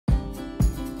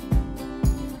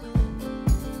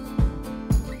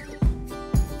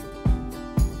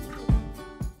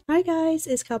Hi guys,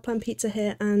 it's cowplant-pizza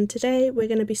here, and today we're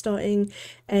going to be starting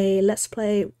a Let's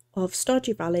Play of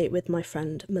Stardew Valley with my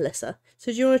friend Melissa.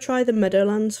 So do you want to try the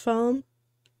Meadowlands farm?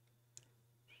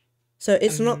 So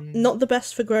it's not the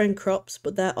best for growing crops,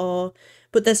 but there's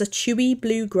a chewy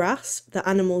blue grass that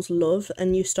animals love,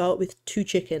 and you start with 2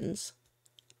 chickens.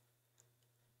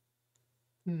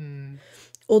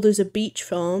 Or there's a beach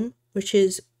farm, which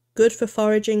is good for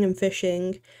foraging and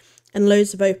fishing, and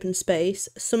loads of open space.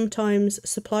 Sometimes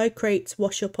supply crates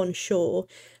wash up on shore,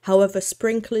 however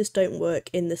sprinklers don't work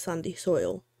in the sandy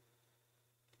soil.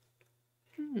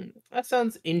 That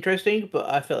sounds interesting, but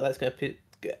I feel that's going to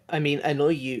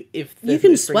annoy you if You there's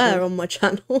can no swear sprinklers. on my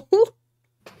channel.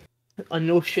 On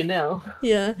your Chanel.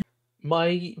 Yeah.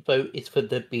 My vote is for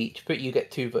the beach, but you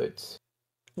get 2 votes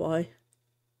Why?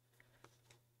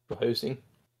 for hosting.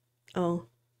 Oh.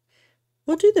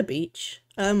 We'll do the beach.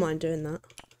 I don't mind doing that.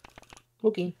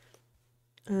 Okay.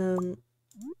 Um,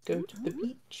 Go to the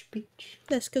beach.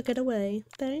 let's go get away.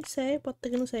 They don't say what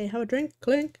they're gonna say. Have a drink,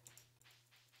 clink.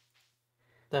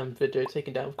 Damn video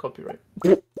taken down with copyright.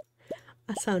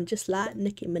 I sound just like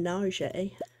Nicki Minaj, eh?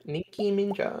 Nicki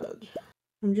Minaj.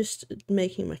 I'm just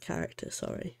making my character,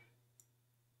 sorry.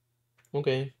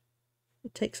 Okay.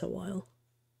 It takes a while.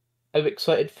 I'm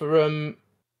excited for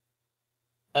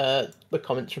the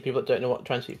comments from people that don't know what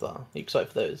trans people are. Are you excited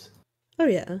for those? Oh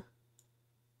yeah.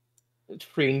 It's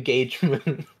free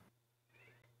engagement.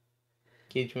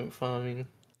 Engagement farming.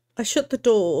 I shut the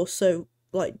door so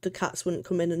like the cats wouldn't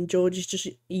come in, and George is just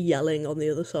yelling on the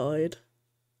other side.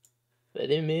 Let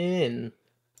him in.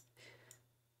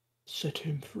 Set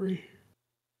him free.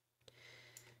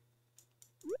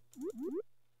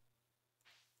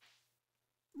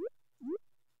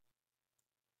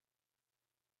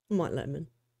 I might let him in.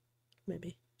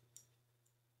 Maybe.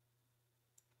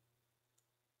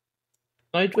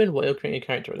 I joined while creating a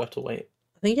character, I'd have to wait.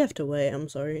 I think you have to wait, I'm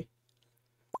sorry.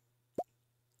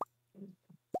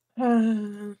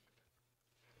 So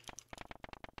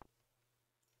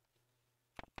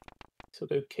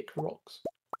go kick rocks.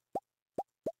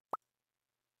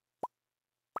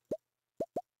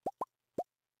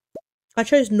 I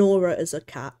chose Nora as a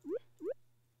cat.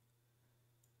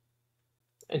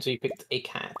 And so you picked a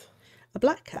cat. A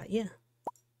black cat, yeah.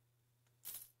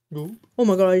 Ooh. Oh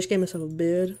my god, I just gave myself a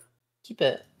beard. Keep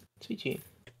it. Sweet you.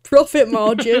 Profit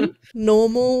margin,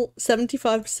 normal,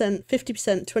 75%,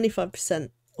 50%, 25%,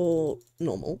 or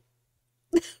normal.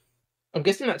 I'm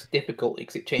guessing that's difficulty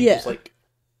because it changes like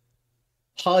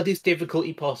hardest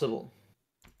difficulty possible.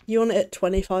 You want it at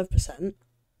 25%?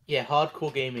 Yeah,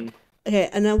 hardcore gaming. Okay,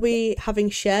 and are we having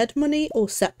shared money or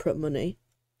separate money?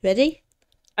 Ready?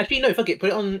 Actually, no, fuck it. Put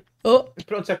it on. Oh,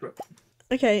 Put it on separate.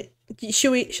 okay.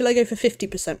 Shall I go for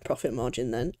 50% profit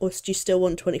margin then, or do you still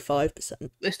want 25%?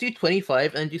 Let's do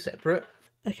 25 and do separate.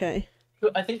 Okay.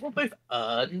 But I think we'll both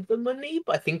earn the money,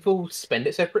 but I think we'll spend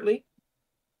it separately.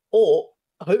 Or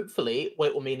hopefully, what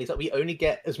it will mean is that we only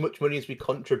get as much money as we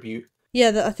contribute.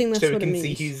 Yeah, I think that's so what it we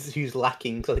means. can see who's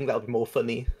lacking. So I think that'll be more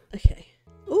funny. Okay.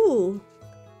 Ooh.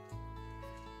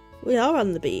 We are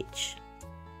on the beach.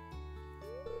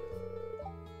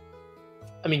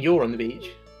 I mean, you're on the beach.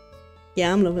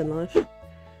 Yeah, I'm loving life.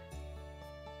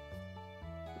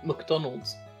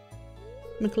 McDonald's.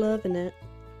 McLovin' it.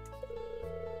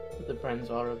 The brands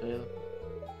are available.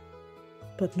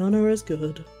 But none are as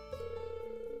good.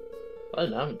 I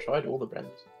don't know, I haven't tried all the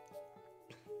brands.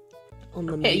 On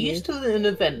the Hey, menu. are you still in an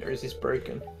event or is this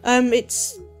broken? I'm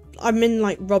in,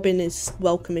 like, Robin is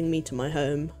welcoming me to my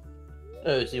home.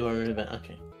 Oh, so you are in an event,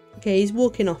 okay. Okay, he's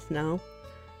walking off now.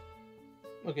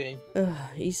 Okay.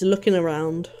 He's looking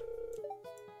around.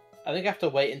 I think I have to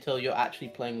wait until you're actually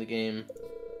playing the game.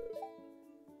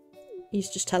 He's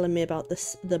just telling me about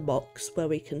the box where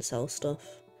we can sell stuff.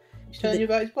 He's telling you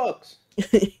about his box?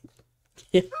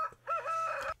 Yeah.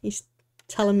 He's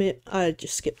telling me... I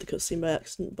just skipped the cutscene by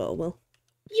accident, but oh well.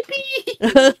 Yippee!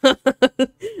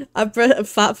 I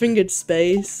fat-fingered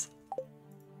space.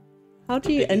 How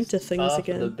do you enter things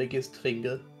again? The biggest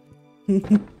finger.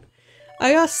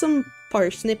 I got some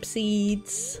parsnip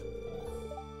seeds.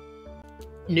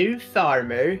 New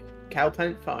farmer,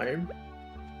 Cowplant Farm.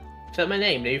 Is that my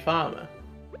name, New Farmer?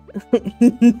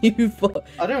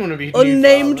 I don't want to be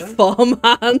unnamed new farmer.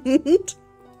 farmhand.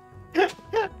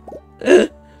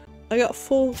 I got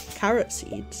 4 carrot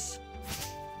seeds.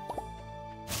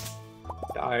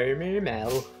 Farmer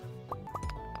Mel.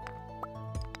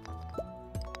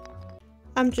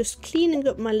 I'm just cleaning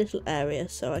up my little area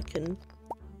so I can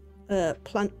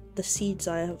plant the seeds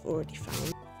I have already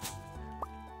found.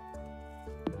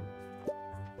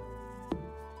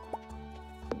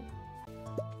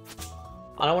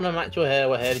 I don't want to match your hair.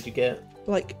 What hair did you get?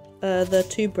 Like The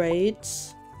 2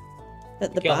 braids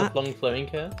at the Get back, long flowing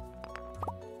hair.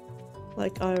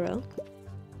 like IRL.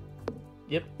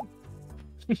 Yep.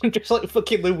 Just like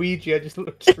fucking Luigi, I just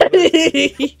looked through.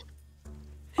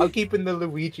 I'm keeping the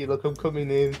Luigi look, I'm coming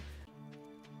in.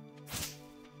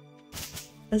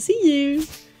 I see you.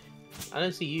 I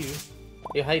don't see you.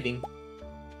 You're hiding.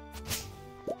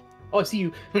 Oh, I see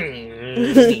you.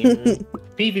 PvP's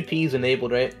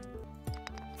enabled, right?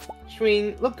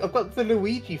 Swing. Look, I've got the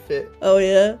Luigi fit. Oh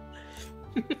yeah.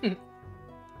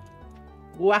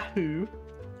 Wahoo.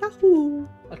 Yahoo!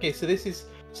 Okay, so this is...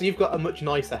 So you've got a much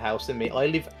nicer house than me. I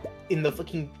live in the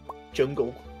fucking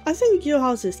jungle. I think your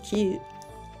house is cute. You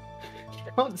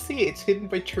can't see it, it's hidden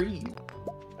by trees.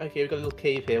 Okay, we've got a little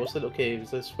cave here. What's the little cave?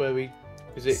 Is this where we...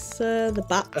 Is it... It's the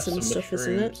bats and some stuff,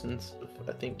 isn't it? mushrooms and stuff,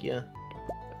 I think, yeah.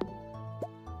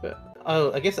 But,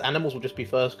 oh, I guess animals will just be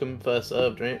first come, first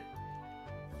served, right?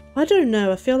 I don't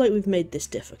know, I feel like we've made this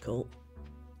difficult.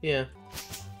 Yeah.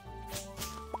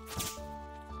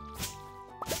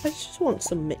 I just want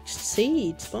some mixed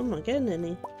seeds, but I'm not getting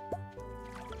any.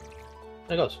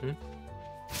 I got some.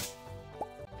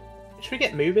 Should we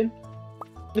get moving?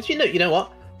 Actually, you know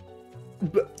what?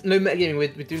 But no metagaming, we're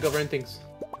doing our own things.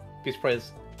 Be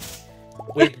surprised.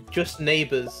 We're just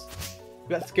neighbours.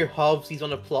 We have to go halvesies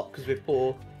on a plot because we're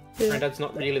poor. Yeah. Granddad's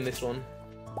not real in this one.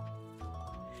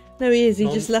 No, he is. He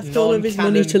just left all of his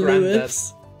money to non-canon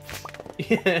Lewis.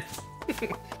 Yeah.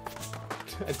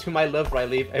 And to my lover, I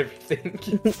leave everything.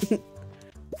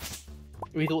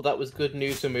 We thought that was good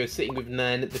news when we were sitting with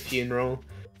Nan at the funeral.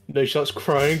 No, she starts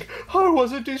crying. How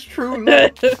wasn't this true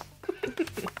love? It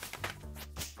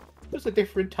was a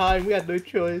different time. We had no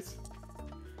choice.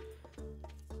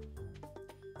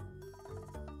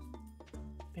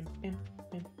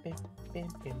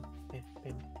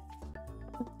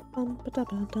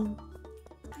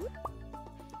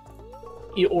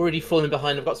 You're already falling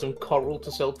behind. I've got some coral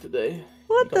to sell today.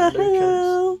 What the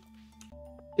hell?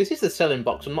 This is the selling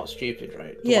box. I'm not stupid,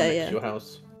 right? The Yeah, one next yeah. to your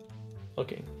house.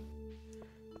 Okay.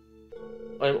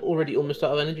 I'm already almost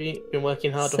out of energy. Been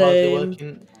working hard, hardly Same.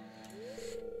 working.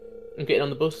 I'm getting on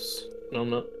the bus. No, I'm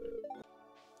not.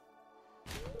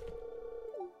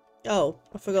 Oh,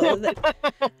 I forgot that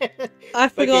I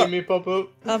That forgot gave me a pop-up.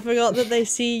 I forgot that they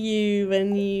see you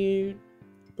when you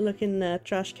look in their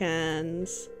trash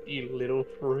cans. You little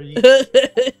freak.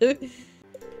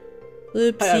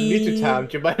 Oopsie. Hi, I'm new to town.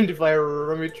 Do you mind if I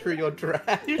rummage through your trash?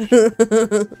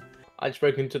 I just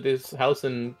broke into this house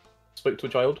and spoke to a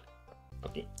child.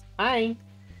 Okay. Hi.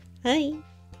 Hi.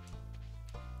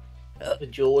 The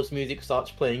Jaws music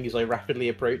starts playing as I rapidly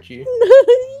approach you.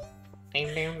 Hi,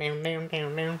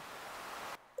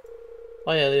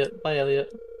 Elliot. Bye,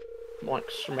 Elliot.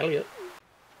 Like some Elliot.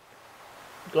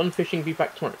 Gone fishing, be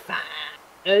back tomorrow.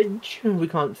 Edge. We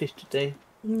can't fish today.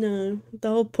 No, the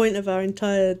whole point of our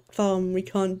entire farm, we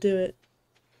can't do it.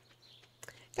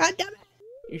 God damn it!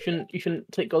 You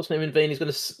shouldn't take God's name in vain. He's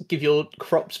gonna give your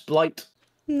crops blight.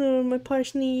 No, my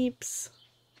parsnips.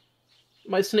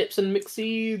 My snips and mixed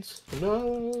seeds.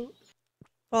 No.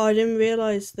 Oh, I didn't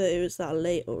realise that it was that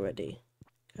late already.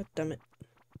 God damn it.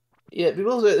 Yeah,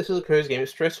 people say this is a crazy game.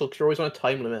 It's stressful because you're always on a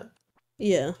time limit.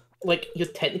 Yeah. Like, you're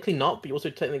technically not, but you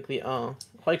also technically are.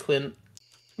 Hi, Clint.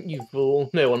 You fool.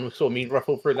 No one saw me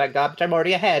ruffle through that garbage. I'm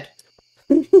already ahead.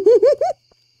 I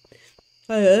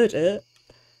heard it.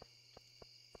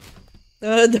 I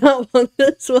heard that one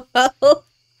as well.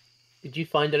 Did you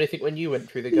find anything when you went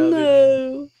through the garbage?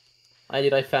 No. I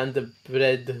did. I found the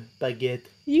bread baguette.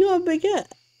 You got a baguette.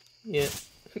 Yeah.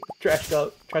 Trash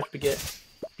baguette.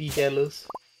 Be jealous.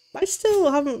 I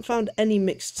still haven't found any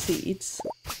mixed seeds.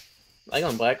 I got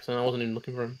them by accident. I wasn't even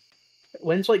looking for them.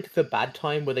 When's like the bad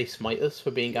time where they smite us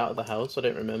for being out of the house? I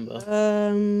don't remember.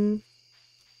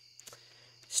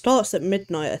 Starts at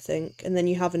midnight, I think, and then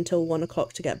you have until 1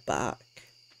 o'clock to get back.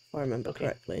 If I remember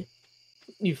correctly.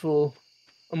 You fool.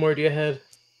 I'm already ahead.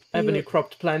 I have a new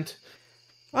crop to plant.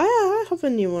 I have a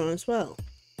new one as well.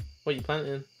 What are you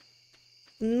planting?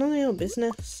 None of your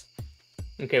business.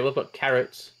 Okay, well, I've got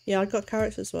carrots. Yeah, I got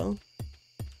carrots as well.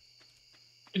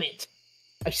 Damn it.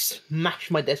 I smashed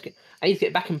my desk. I need to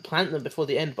get back and plant them before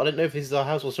the end, but I don't know if this is our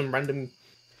house or some random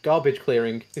garbage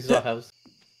clearing. This is our house.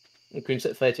 You can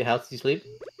set fire to your house as you sleep.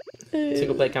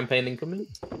 Single player campaign incoming.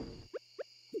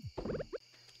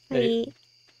 Hey.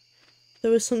 There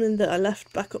was something that I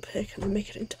left back up here. Can I make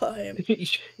it in time?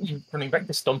 You're running back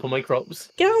to stomp on my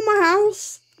crops. Get out of my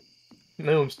house!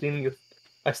 No, I'm stealing it.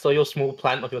 I stole your small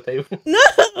plant off your table.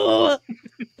 No!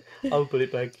 I'll put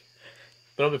it back.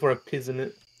 But not before I piss in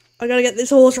it. I gotta get this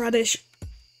horseradish.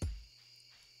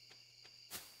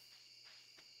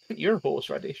 You're a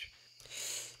horseradish.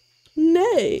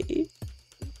 Nay.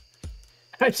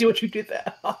 I see what you did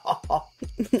there.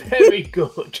 Very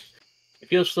good. It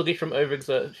feels sluggish from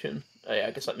overexertion. Oh yeah,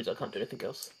 I guess that means I can't do anything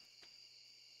else.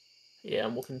 Yeah,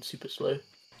 I'm walking super slow.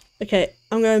 Okay,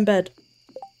 I'm going to bed.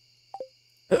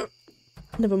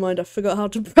 Never mind, I forgot how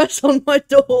to press on my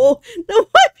door. Now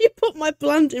why have you put my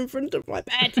plant in front of my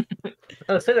bed?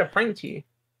 I said I pranked you.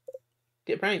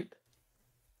 Get pranked.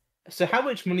 So how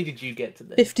much money did you get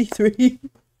today? 53.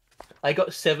 I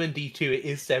got 72. It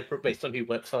is separate based on who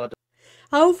works harder.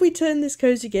 How have we turned this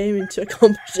cozy game into a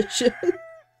competition?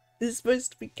 This is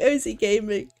supposed to be cozy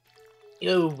gaming.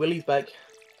 Yo, Willie's back.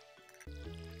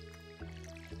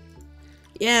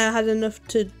 Yeah, I had enough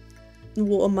to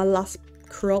water my last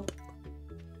crop.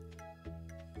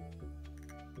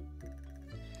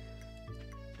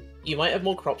 You might have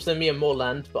more crops than me and more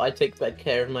land, but I take better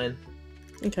care of mine.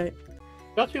 Okay.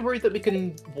 You have to be worried that we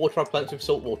can water our plants with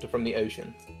salt water from the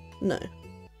ocean. No.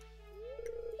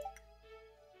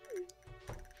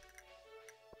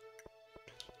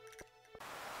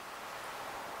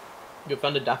 You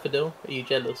found a daffodil? Are you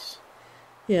jealous?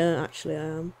 Yeah, actually I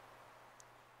am.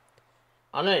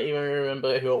 I don't even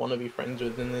remember who I want to be friends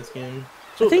with in this game.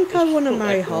 I think I want to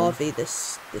marry Harvey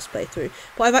this playthrough,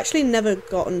 but I've actually never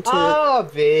gotten to...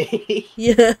 Harvey!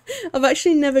 Yeah, I've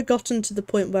actually never gotten to the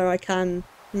point where I can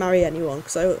marry anyone,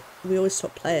 because we always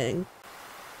stop playing.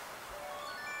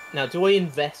 Now, do I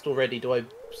invest already? Do I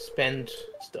spend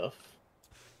stuff?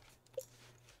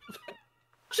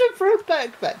 Should throw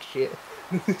back that shit.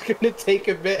 It's gonna take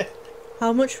a bit.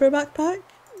 How much for a backpack?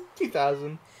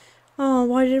 2,000. Oh,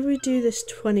 why did we do this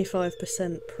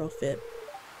 25% profit?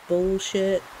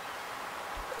 Bullshit.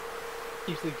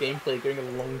 Usually gameplay going a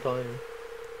long time.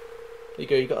 There you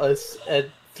go, you got a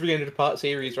 300-part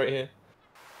series right here.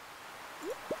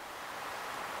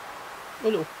 A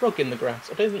little frog in the grass.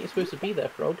 I don't think you're supposed to be there,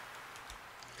 frog.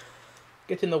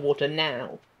 Get in the water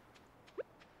now.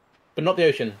 But not the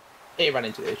ocean. It ran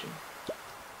into the ocean.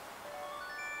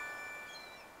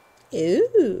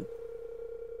 Ooh.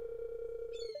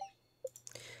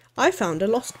 I found a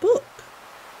lost book.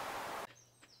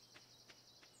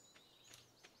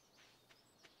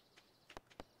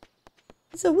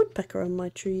 There's a woodpecker on my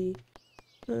tree.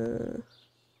 I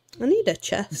need a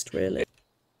chest, really.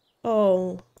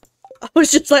 Oh. I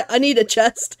was just like, I need a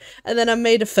chest, and then I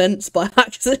made a fence by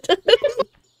accident.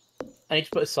 I need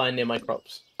to put a sign near my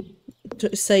crops.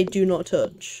 To say, do not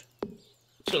touch.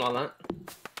 Something like that.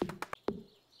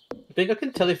 I think I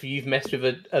can tell if you've messed with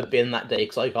a bin that day,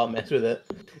 because I can't mess with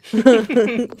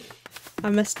it. I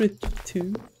messed with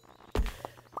 2.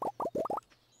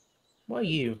 What are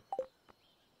you?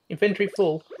 Inventory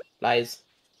full. Lies.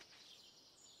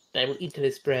 I will eat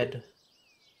this bread.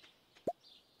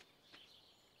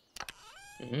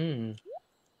 Mmm.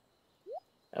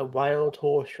 A wild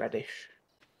horseradish.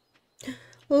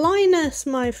 Linus,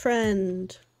 my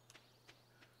friend.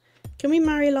 Can we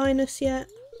marry Linus yet?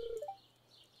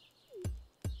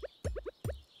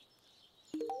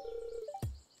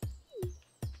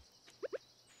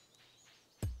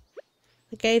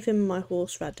 I gave him my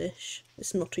horseradish.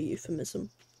 It's not a euphemism.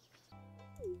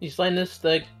 Is Linus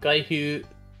the guy who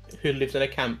lives in a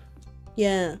camp?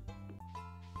 Yeah.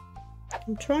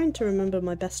 I'm trying to remember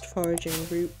my best foraging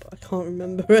route, but I can't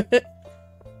remember it.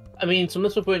 I mean, some of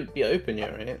the stuff won't be open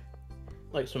yet, right?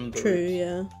 Like some of the True, routes.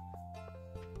 yeah.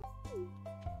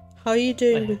 How are you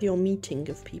doing with your meeting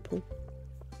of people?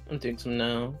 I'm doing some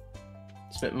now.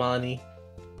 Spent money.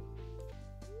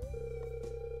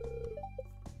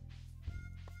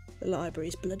 The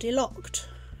library's bloody locked.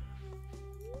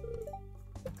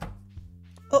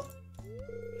 Oh!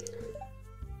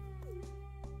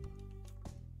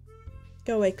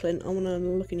 Go away, Clint. I want to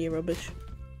look in your rubbish.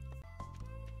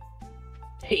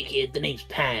 Hey kid, the name's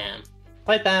Pam.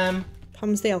 Hi Pam.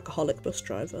 Pam's the alcoholic bus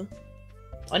driver.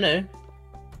 I know.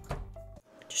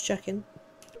 Just checking.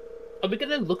 Are we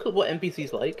gonna look at what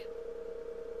NPC's like?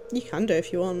 You can do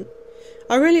if you want.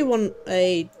 I really want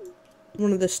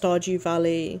one of the Stardew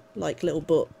Valley like little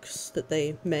books that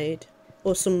they made,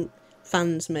 or some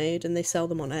fans made, and they sell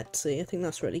them on Etsy. I think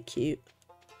that's really cute.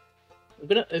 I'm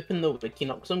gonna open the wiki,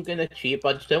 not because I'm gonna cheat,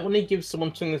 but I just don't want to give someone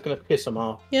something that's gonna piss them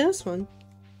off. Yeah, that's fine.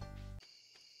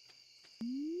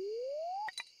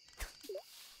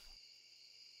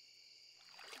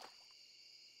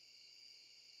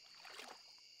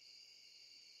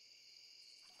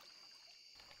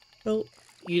 Oh.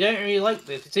 You don't really like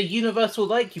this. It's a universal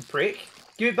like, you prick.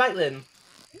 Give it back then.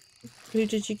 Who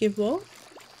did you give what?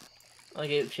 I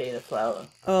gave Shane a flower.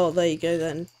 Oh, there you go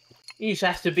then. He just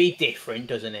has to be different,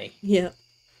 doesn't he? Yeah.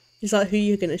 Is that who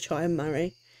you're gonna try and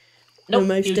marry? Nope,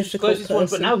 most he was just difficult closest one, but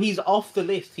person. now he's off the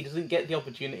list. He doesn't get the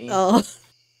opportunity. Oh.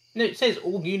 No, it says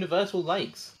all universal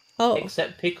likes. Oh.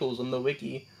 Except pickles on the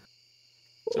wiki.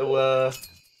 So,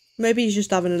 Maybe he's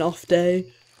just having an off day.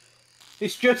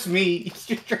 it's just me. It's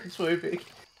just transphobic.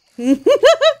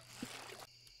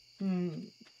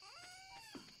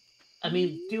 I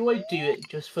mean, do I do it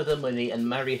just for the money and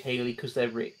marry Haley because they're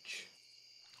rich?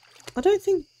 I don't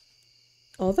think...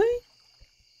 Are they?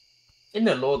 In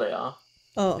the law, they are.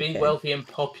 Oh, Being okay. wealthy and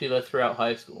popular throughout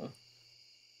high school.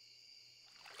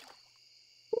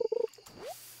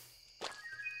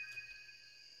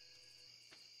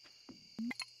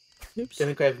 Oops. Don't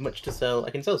think I have much to sell. I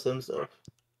can sell some stuff.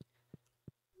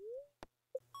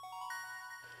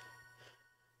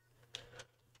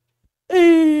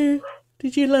 Did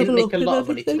you Didn't level make up a in lot of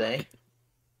money everything? today.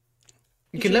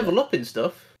 You Did can level up in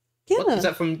stuff. Yeah. What? Is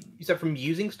that from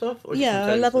using stuff? Or just Yeah, from I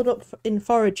selling leveled stuff? up in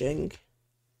foraging.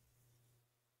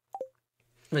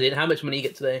 I did. How much money you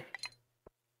get today?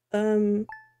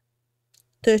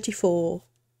 34.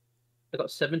 I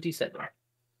got 77. I'm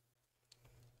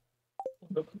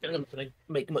not going to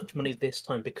make much money this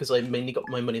time because I mainly got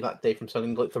my money that day from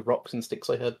selling like the rocks and sticks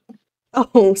I had.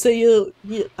 Oh, so you're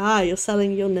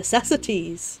selling your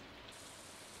necessities.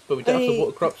 But we don't have to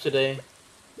water crops today.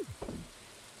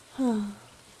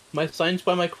 My signs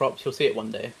by my crops, you'll see it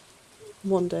one day.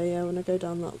 One day, yeah, when I go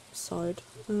down that side.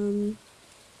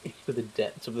 For the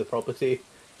depths of the property,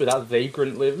 where that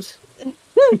vagrant lives.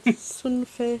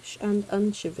 Sunfish and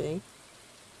anchovy.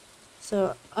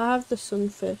 So I have the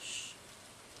sunfish.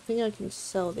 I think I can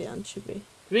sell the anchovy.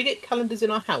 Do we get calendars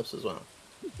in our house as well?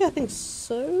 Yeah, I think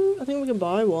so. I think we can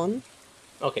buy one.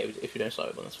 Okay, if you don't start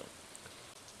with one, that's fine.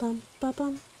 Bum ba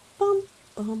bum bum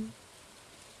bum.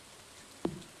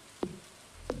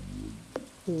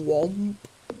 Womp.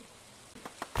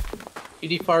 You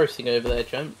deforesting over there,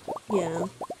 champ? Yeah.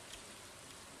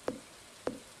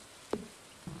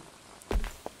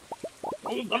 Oh,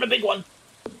 I've got a big one!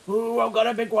 Ooh, I've got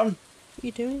a big one! What are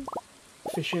you doing?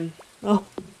 Fishing. Oh.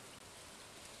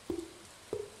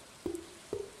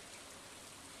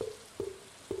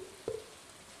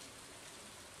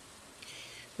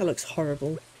 That looks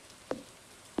horrible.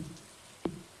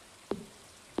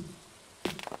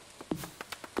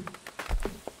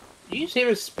 Do you just hear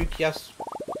a spooky ass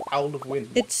howl of wind?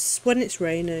 It's when it's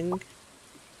raining.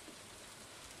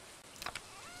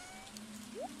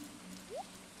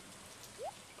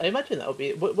 I imagine that would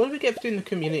be. What do we get for doing the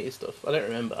community stuff? I don't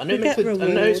remember. I know We get I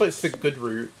know it's like rewards. the good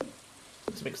route.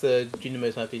 It makes the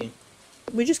Junimos happy.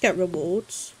 We just get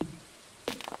rewards.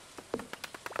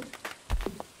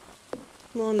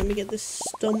 Come on, let me get this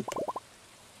stump.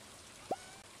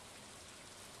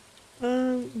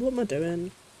 What am I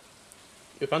doing?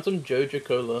 We found some Jojo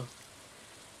Cola.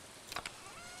 I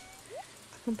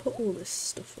can put all this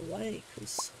stuff away,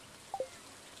 because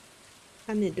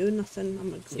I didn't do nothing.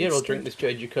 I'm exhausted. Yeah, I'll drink this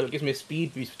Jojo Cola. It gives me a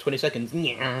speed boost for 20 seconds.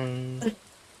 Should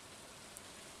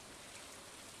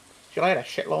I have a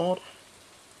shitlord?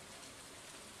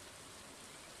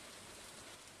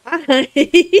 Hi!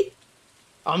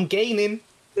 I'm gaining.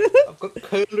 I've got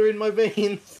cola in my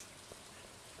veins.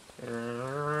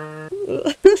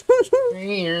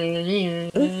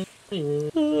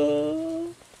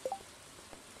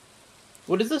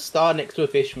 What does the star next to a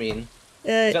fish mean?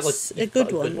 It's like a good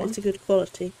got a one. good one? It's a good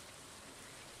quality.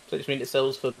 So it just means it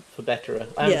sells for better.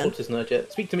 I haven't Yeah. talked to this nerd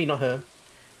yet. Speak to me, not her.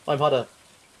 I'm harder.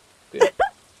 Good.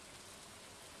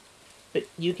 But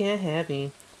you can't have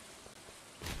me.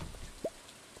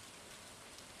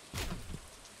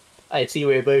 I see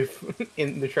we're both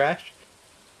in the trash.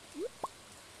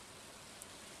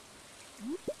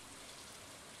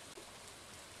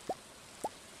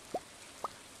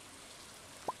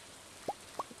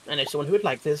 I know someone who would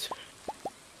like this.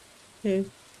 Who?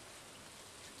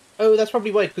 Oh, that's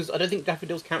probably why, because I don't think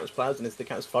daffodils count as flowers and they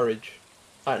count as forage.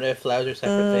 I don't know if flowers are a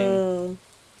separate thing. Oh.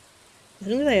 I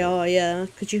think they are, yeah,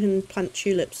 because you can plant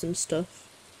tulips and stuff.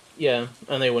 Yeah,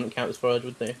 and they wouldn't count as forage,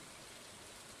 would they?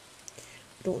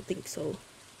 I don't think so.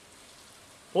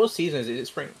 What season is it? Is it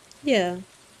spring? Yeah.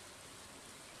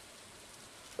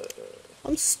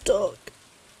 I'm stuck.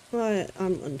 Right,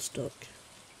 I'm unstuck.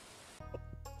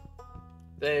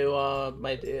 There you are,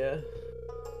 my dear.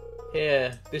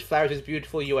 Here, this flower is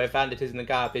beautiful. I found it is in the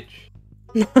garbage.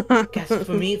 Guess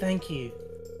for me, thank you.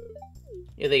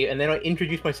 Yeah, and then I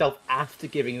introduce myself after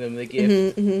giving them the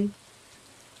gift.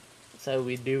 That's how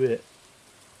we do it.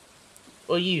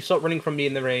 Or you, stop running from me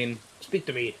in the rain. Speak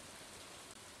to me.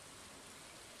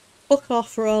 Fuck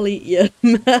off or I'll eat you,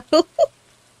 Mel.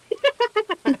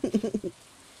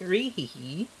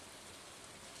 Ree.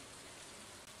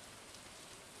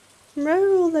 Where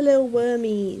are all the little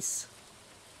wormies?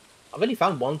 I've only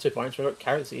found one so far, and so I got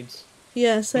carrot seeds.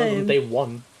 Yeah, I'm on same. day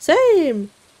 1. Same!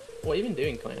 What have you been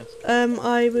doing, can I ask?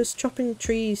 I was chopping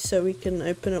trees so we can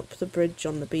open up the bridge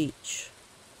on the beach.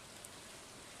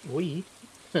 We?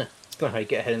 Huh. That's not how you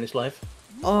get ahead in this life.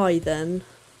 I then.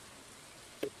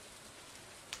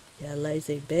 Yeah,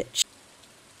 lazy bitch.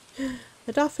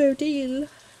 A daffodil.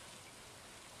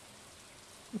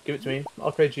 Give it to me.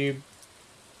 I'll trade you.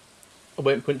 I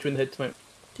won't punch you in the head tonight.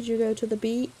 Did you go to the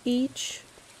beach?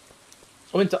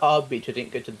 I went to our beach, I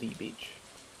didn't go to the beach.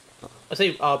 I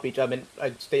say our beach, I meant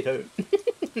I stayed home.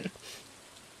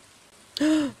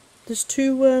 There's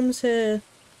 2 worms here.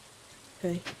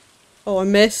 Okay. Oh, I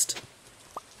missed.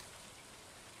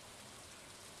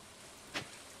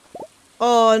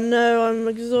 Oh no, I'm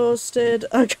exhausted.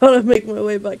 I gotta make my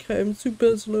way back home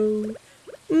super slow.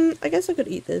 I guess I could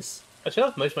eat this. I still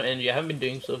have most of my energy, I haven't been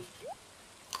doing stuff.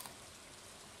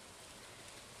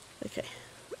 Okay.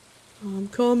 I'm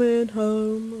coming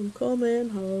home, I'm coming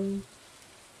home.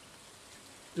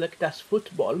 Like that's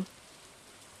football.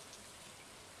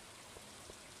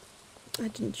 I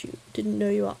didn't know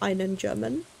you were einen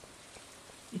German.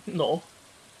 No.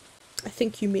 I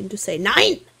think you mean to say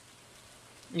 9!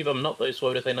 If I'm not though, so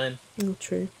why would I say 9? Oh,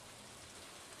 true.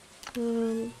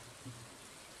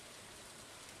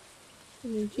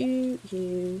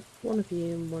 You, one of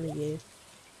you, and one of you.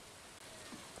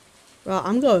 Right,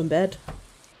 I'm going to bed.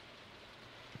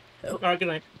 Alright, good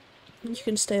night. You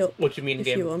can stay up What do you mean if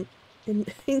game? you want. In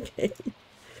game.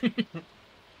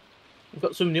 We've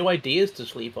got some new ideas to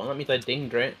sleep on, that means I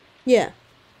dinged, right? Yeah.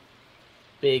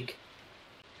 Big.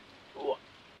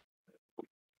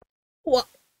 What?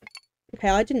 Okay,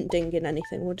 I didn't ding in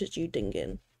anything. What did you ding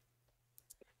in?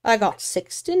 I got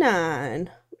 69.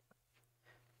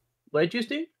 What did you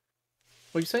do?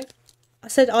 What'd you say? I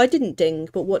said I didn't ding,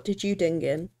 but what did you ding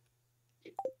in?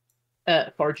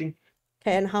 Foraging.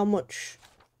 Okay, and how much?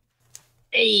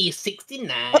 Hey,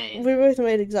 69! We both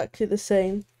made exactly the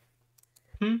same.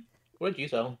 What did you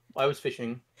sell? I was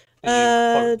fishing. Did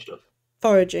you forage stuff?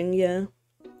 Foraging, yeah.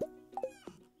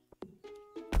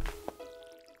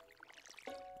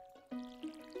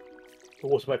 I'll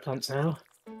water my plants now.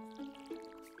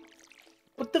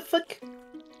 What the fuck?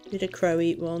 Did a crow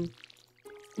eat one?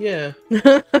 Yeah.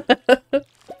 I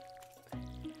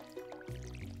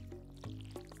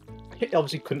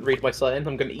obviously couldn't read my sign.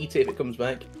 I'm gonna eat it if it comes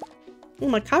back. Oh,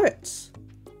 my carrots.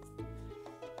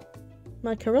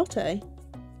 My carotte.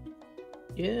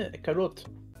 Yeah, a carrot.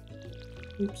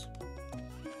 Oops.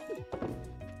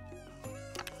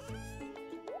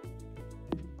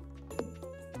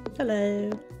 Hello.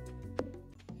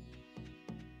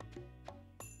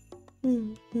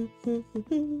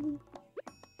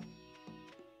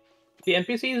 The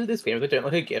NPCs of this game, if they don't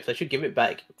like a gift, they should give it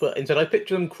back. But instead, I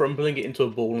picture them crumbling it into a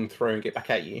ball and throwing it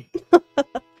back at you.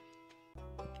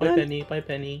 Bye, Penny. Bye,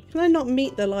 Penny. Can I not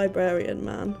meet the librarian,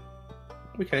 man?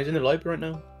 We can. He's in the library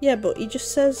right now. Yeah, but he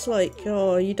just says, like,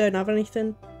 oh, you don't have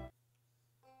anything.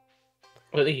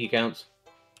 I don't think he counts.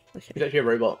 Okay. He's actually a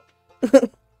robot.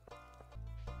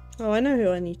 Oh, I know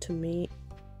who I need to meet.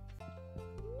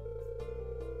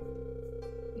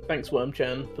 Thanks,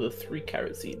 Wormchan, for the 3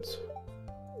 carrot seeds.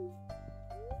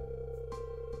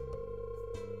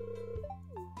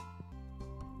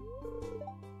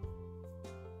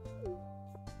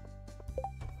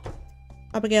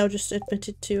 Abigail just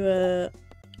admitted to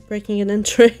breaking and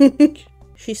entering.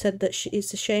 She said that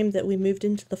it's a shame that we moved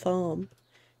into the farm,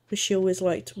 because she always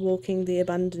liked walking the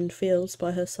abandoned fields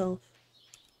by herself.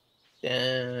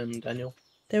 Damn, Daniel.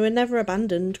 They were never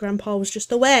abandoned, Grandpa was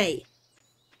just away.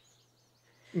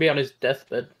 Be on his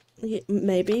deathbed. Yeah,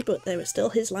 maybe, but they were still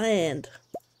his land.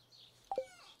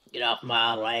 Get off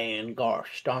my land,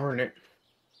 gosh darn it.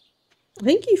 I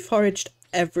think you foraged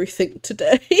everything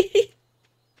today.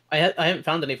 I haven't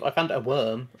found any. I found a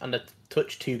worm and a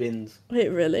touch 2 bins. Wait,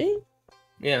 really?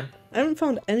 Yeah. I haven't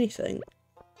found anything.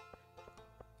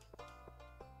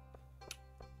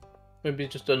 Maybe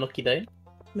just a lucky day.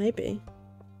 Maybe.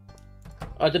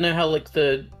 I don't know how like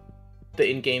the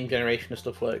in-game generation of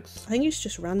stuff works. I think it's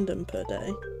just random per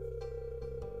day.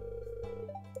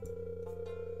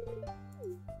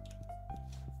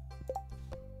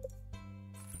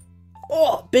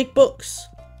 Oh, big books!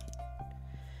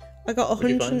 I got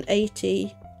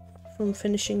 180 from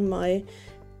finishing my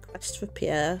quest for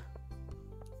Pierre.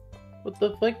 What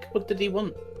the fuck? What did he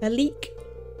want? A leek.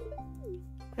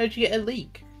 How'd you get a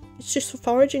leek? It's just a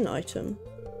foraging item.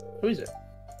 Who is it?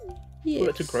 Yes. We'll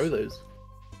have to grow those.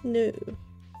 No.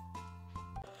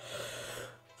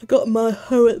 I got my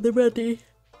hoe at the ready.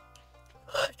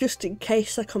 Just in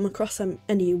case I come across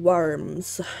any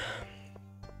worms.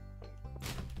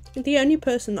 The only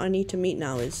person I need to meet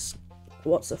now is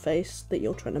what's her face that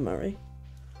you're trying to marry.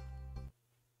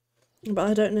 But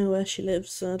I don't know where she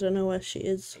lives, so I don't know where she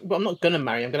is. But I'm not gonna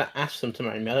marry. I'm gonna ask them to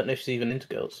marry me. I don't know if she's even into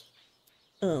girls.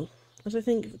 Oh, I don't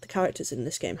think the characters in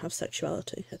this game have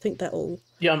sexuality. I think they're all...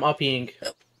 Yeah, I'm RPing.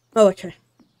 Oh, okay.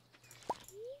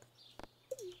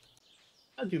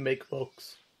 How do you make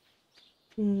blocks?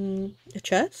 A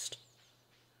chest?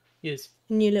 Yes.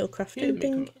 New little Yeah, crafting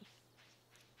thing?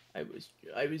 I was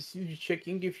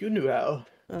checking if you knew how.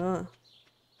 Ah.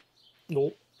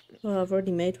 No. Well, I've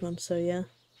already made one, so yeah.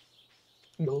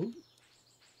 No.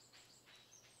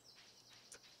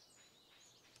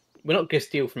 We're not gonna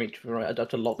steal from each other, right? I'd have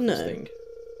to lock this thing.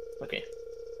 Okay.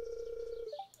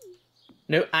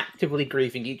 No actively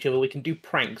griefing each other. We can do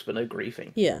pranks, but no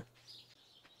griefing. Yeah.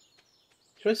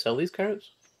 Should I sell these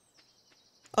carrots?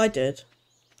 I did.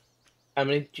 How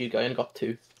many did you get? I only got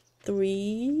 2.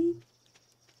 3?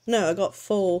 No, I got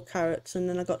 4 carrots and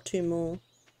then I got 2 more.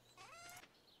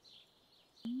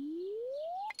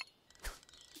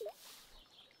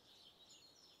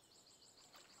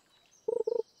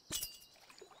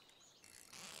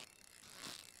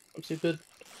 I'm so good.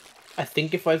 I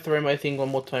think if I throw my thing one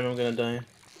more time, I'm gonna die.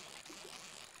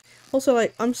 Also,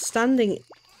 like, I'm standing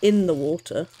in the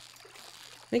water.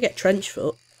 I get trench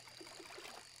foot.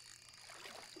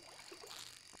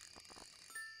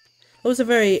 That was a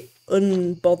very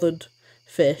unbothered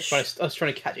fish. I was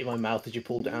trying to catch it in my mouth as you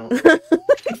pulled it out.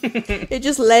 It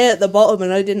just lay at the bottom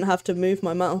and I didn't have to move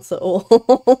my mouth at all.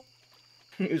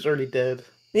 It was already dead.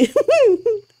 Did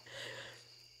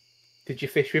you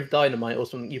fish with dynamite or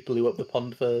something? You blew up the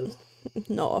pond first?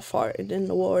 No, I farted in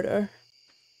the water.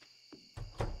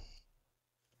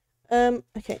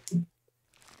 Okay.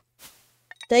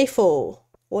 Day 4.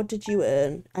 What did you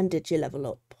earn and did you level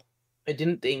up? I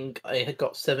didn't think I had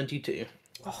got 72.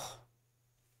 Oh.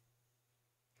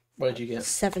 What did you get?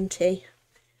 70.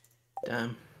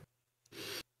 Damn.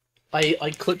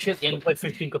 I clutched at the end by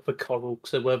fishing up a coral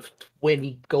because they're worth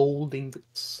 20 gold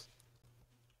ingots.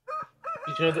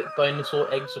 Did you know that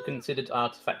dinosaur eggs are considered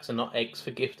artifacts and not eggs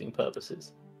for gifting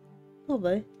purposes? Are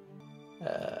they?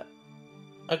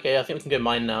 Okay, I think we can go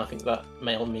mine now. I think that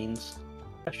mail means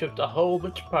I shoved a whole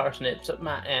bunch of parsnips up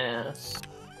my ass.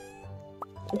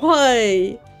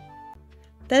 Why?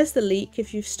 There's the leak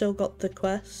if you've still got the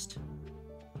quest.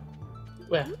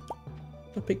 Where?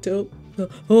 I picked it up.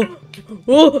 Oh.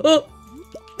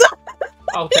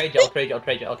 I'll trade you.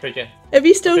 Have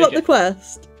you still got the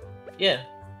quest? Yeah.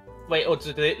 Wait, or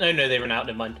did they... No, they ran out.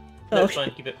 Never mind. Oh, No, it's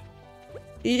fine. Keep it.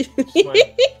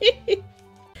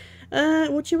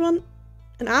 What do you want?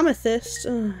 An amethyst?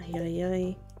 Oh,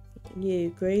 yay. You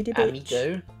greedy bitch.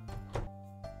 Amigo.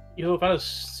 You found a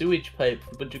sewage pipe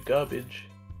with a bunch of garbage.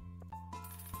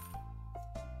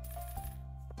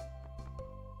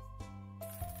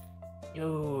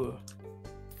 Yo.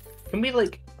 Can we,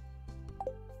 like...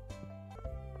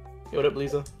 Yo, what up,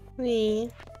 Lisa? Yeah.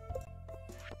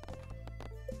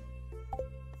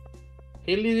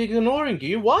 Haley's ignoring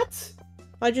you? What?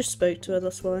 I just spoke to her,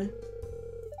 that's why.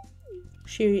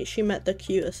 She met the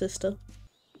cuter sister.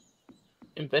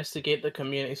 Investigate the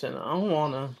community center. I don't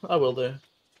wanna. I will do.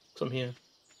 Cause I'm here.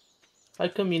 Hi,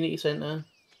 community center.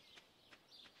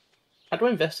 How do I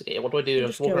investigate? What do I do?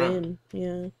 Just walk go around? in,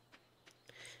 yeah.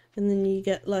 And then you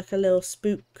get like a little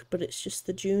spook, but it's just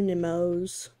the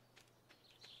Junimos.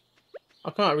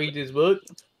 I can't read this book.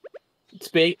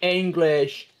 Speak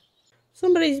English.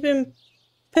 Somebody's been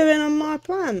pooing on my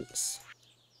plants.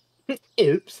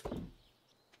 Oops.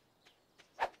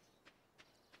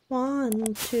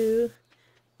 1, 2,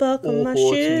 buckle Oh, my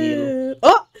horse shoe.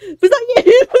 Oh, was that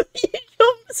you? You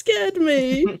jump scared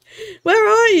me. Where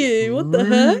are you? What the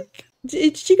heck?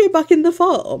 Did you go back in the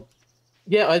farm?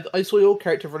 Yeah, I saw your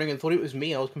character running and thought it was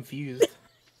me. I was confused.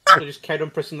 So I just carried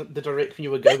on pressing the direction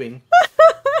you were going.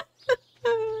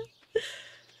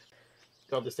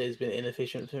 God, this day has been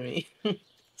inefficient for me.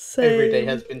 Every day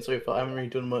has been so far. I haven't really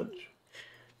done much.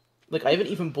 Like, I haven't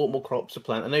even bought more crops to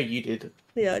plant. I know you did.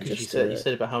 Yeah, I Because just you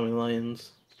said about how many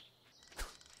lions.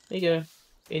 There you go.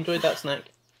 Enjoyed that snack.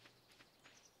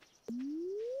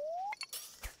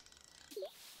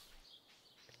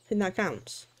 think that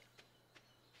counts.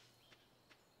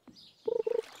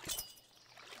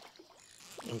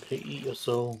 Okay, eat your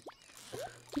soul.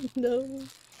 No.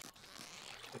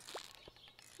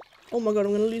 Oh my god,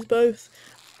 I'm gonna lose both.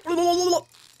 Oh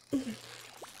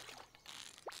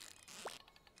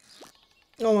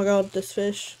my god, this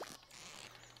fish.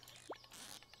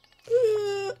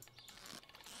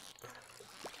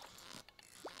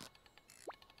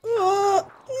 Oh,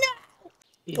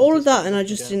 no! All of that and I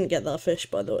just didn't get that fish,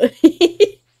 by the way.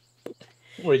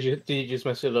 Or did you just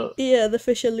mess it up? Yeah, the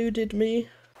fish eluded me.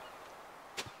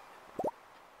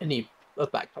 need a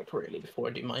backpack really before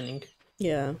I do mining.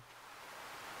 Yeah.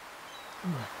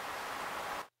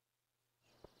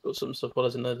 Got some stuff while I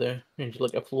was in there though. I need to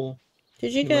look at full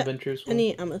Did you in my get inventory as well.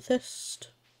 any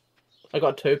amethyst? I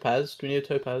got a topaz. Do we need a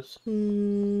topaz?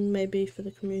 Maybe for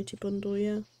the community bundle,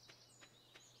 yeah.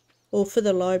 Or for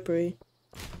the library.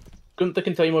 They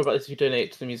can tell you more about this if you donate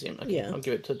it to the museum. Okay, Yeah. I'll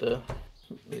give it to the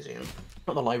museum.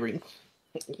 Not the library.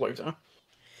 Later.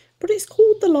 But it's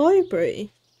called the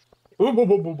library. I'm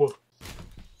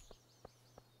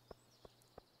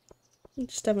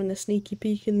Just having a sneaky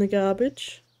peek in the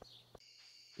garbage.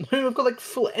 No, I've got like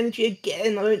full energy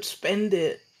again. I don't spend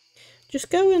it. Just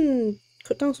go and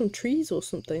cut down some trees or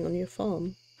something on your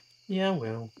farm. Yeah,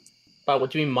 well. But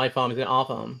what do you mean my farm? Is it our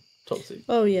farm? Toxic.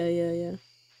 Oh, yeah.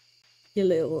 Your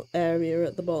little area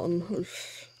at the bottom.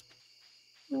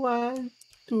 1,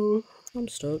 2. I'm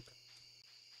stuck.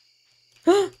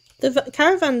 The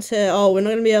caravan's here. Oh, we're not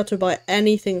going to be able to buy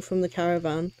anything from the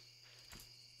caravan.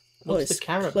 What's the It's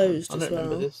caravan? closed I don't as well.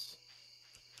 remember this.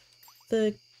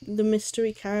 The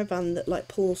mystery caravan that like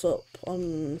pulls up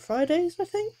on Fridays, I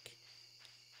think,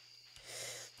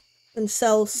 and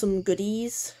sells some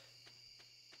goodies.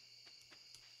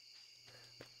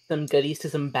 Some goodies to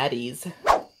some baddies.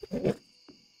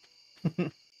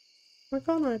 Why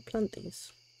can't I plant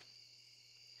these?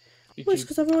 Did Well, it's you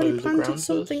because I've already hoe the planted ground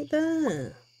something first?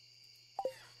 there.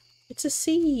 It's a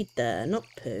seed there, not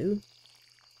poo.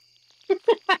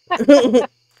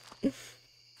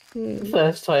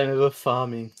 First time ever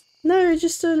farming. No,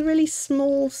 just a really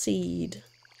small seed.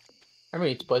 I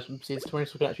really need to buy some seeds tomorrow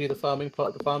so we can actually do the farming part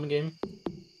of the farming game.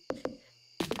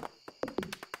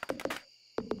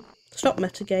 Stop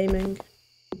metagaming.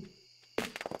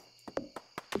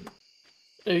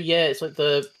 Oh yeah, it's like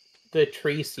the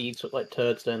tree seeds look like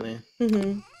turds, don't they?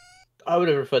 Mm-hmm. I would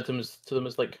have referred to them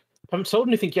as like, I haven't sold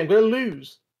anything yet, I'm gonna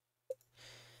lose.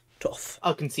 Tough.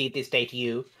 I'll concede this day to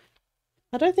you.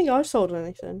 I don't think I sold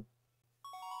anything.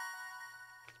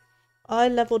 I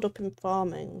leveled up in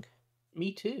farming.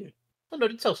 Me too. Oh no, I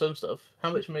did sell some stuff.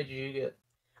 How much money did you get?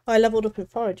 I leveled up in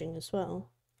foraging as well.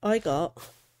 I got...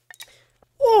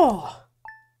 Oh!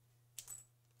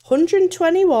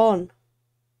 121.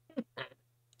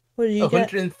 What did you get?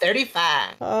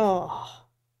 135! Oh.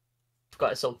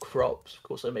 Forgot I sold crops. Of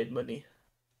course I made money.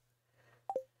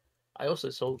 I also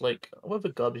sold like, what other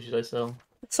garbage did I sell?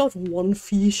 I sold one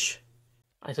fish.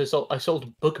 I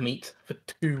sold bug meat for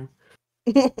 2.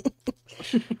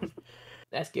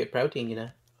 That's good protein, you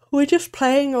know. We're just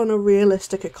playing on a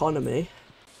realistic economy.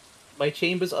 My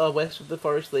chambers are west of the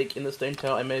forest lake in the stone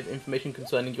tower. I may have information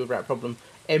concerning your rat problem.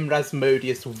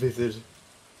 Emrasmodius wizard.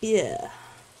 Yeah.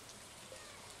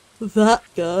 That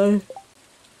guy.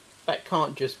 That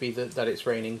can't just be that it's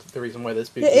raining. The reason why there's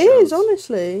spooky It is, sounds.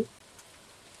 honestly.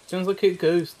 Sounds like a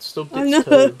ghost stubbed I its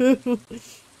know. toe.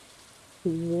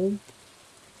 Womp.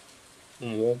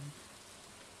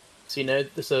 So you know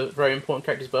there's a very important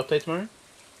character's birthday tomorrow?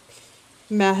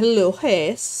 My hello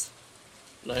Hess.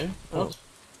 No? Oh. What?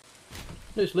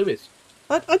 No, it's Lewis.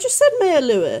 I just said Mayor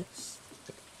Lewis.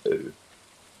 Oh.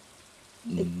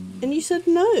 And you said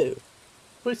no.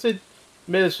 Well, you said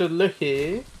Minister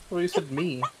Lucky. Well, you said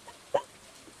me.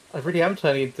 I really am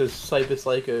turning into Cyber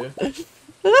Psycho.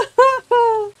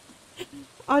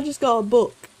 I just got a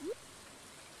book.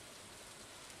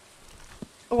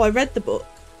 Oh, I read the book.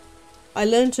 I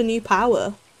learned a new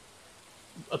power.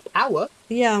 A power?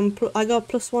 Yeah, I got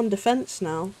 +1 defense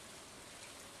now.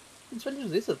 Since when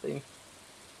was this a thing?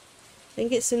 I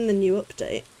think it's in the new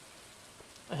update.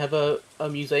 I have a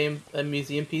museum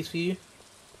piece for you.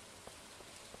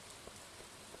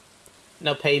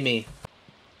 Now pay me.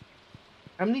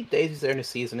 How many days is there in a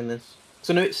season in this?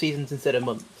 So no, it's seasons instead of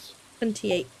months.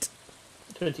 28.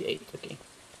 28, okay.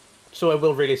 So I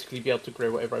will realistically be able to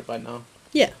grow whatever I buy now.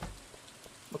 Yeah.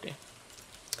 Okay.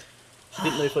 I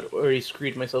didn't know if I'd already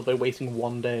screwed myself by wasting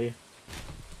 1 day.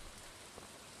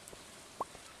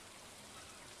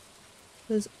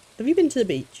 Have you been to the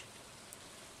beach?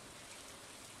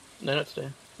 No, not today.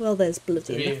 Well, there's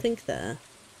bloody Have you? nothing there.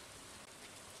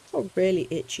 Oh, really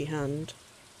itchy hand.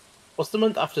 What's the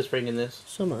month after spring in this?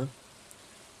 Summer.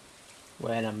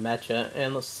 When I met you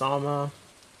in the summer.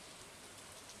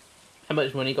 How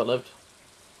much money you got left?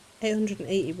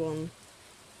 881.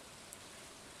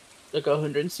 I got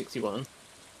 161.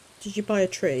 Did you buy a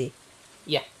tree?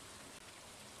 Yeah.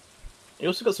 I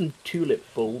also got some tulip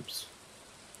bulbs.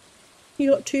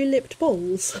 You got 2-lipped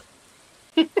balls?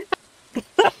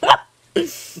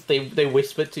 They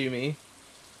whispered to me.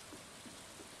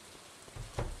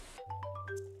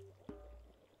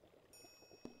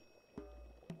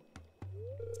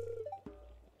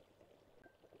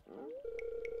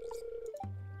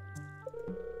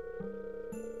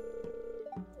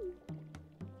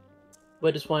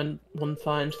 Where does one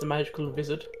find the magical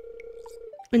wizard?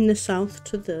 In the south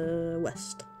to the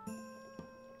west.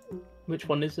 Which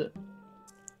one is it?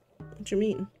 What do you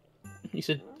mean? You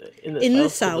said in the In the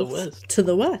south to the south west. to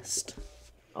the west.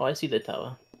 Oh, I see the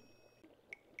tower.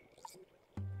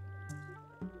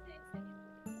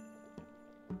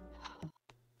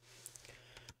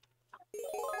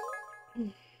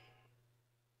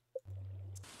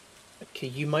 Okay,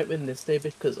 you might win this day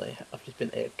because I've just been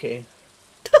AFK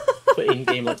for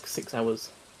in-game like 6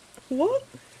 hours. What?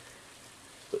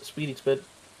 But Speedy's bed.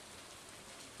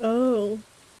 Oh.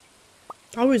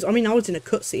 I was in a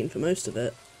cutscene for most of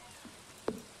it.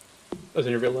 As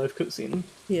in a real life cutscene.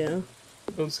 Yeah.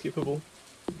 Unskippable.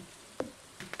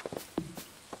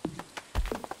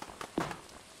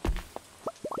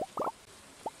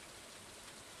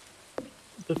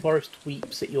 The forest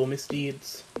weeps at your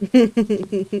misdeeds.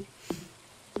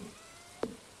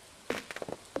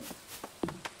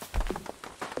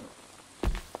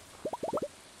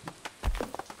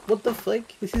 What the fuck?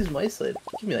 This is my side.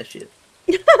 Give me that shit.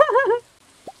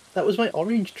 That was my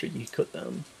orange tree you cut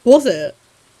down. Was it?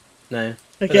 No.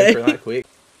 Okay. I don't that quick.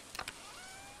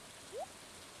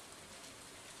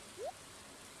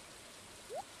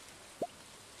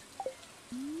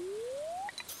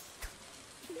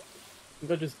 I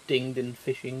got just dinged in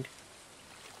fishing.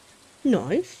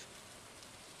 Nice.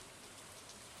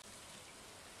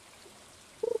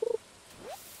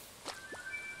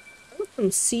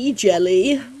 Some sea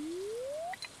jelly.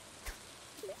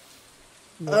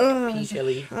 Pea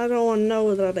jelly. I don't want to know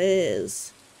what that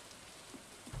is.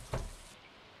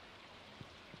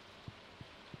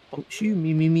 Shoo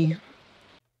me.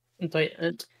 And I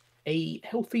earned a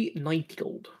healthy 90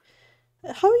 gold.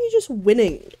 How are you just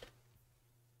winning?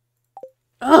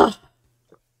 Ugh.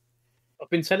 I've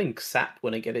been selling sap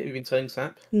when I get it. You've been selling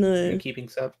sap? No. I've been keeping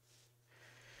sap.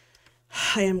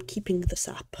 I am keeping the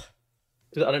sap.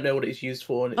 I don't know what it's used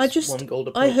for, and it's 1 gold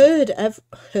a pop. I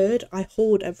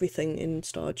hoard everything in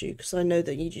Stardew because I know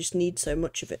that you just need so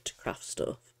much of it to craft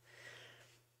stuff.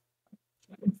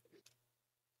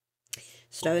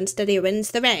 Slow and steady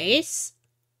wins the race.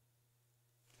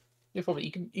 Yeah, probably.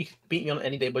 You can beat me on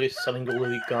any day by just selling all of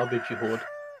the garbage you hoard.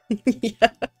 Yeah.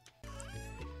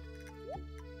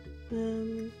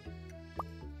 1,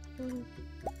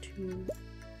 2,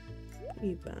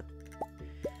 3 back.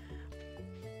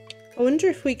 I wonder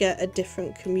if we get a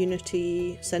different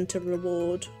community centre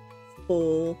reward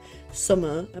for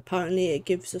summer. Apparently it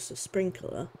gives us a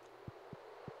sprinkler.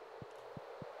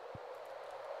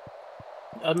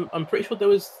 I'm pretty sure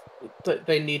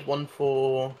they need one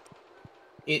for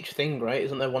each thing, right?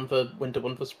 Isn't there one for winter,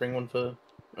 one for spring, one for...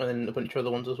 and then a bunch of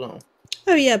other ones as well?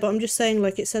 Oh yeah, but I'm just saying,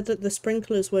 like, it said that the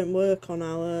sprinklers won't work on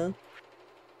our...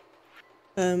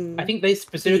 I think they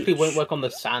specifically beach. won't work on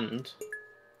the sand.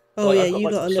 Oh like, yeah, I've got, you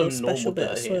like, got a little some special normal bit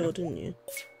of bit soil, here. didn't you?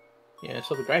 Yeah,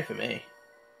 so they're great for me.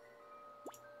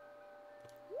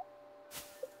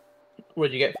 What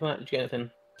did you get for that? Did you get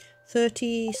anything?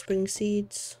 30 spring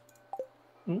seeds.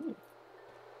 Ooh.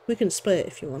 We can split it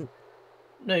if you want.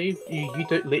 No, you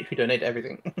don't literally donate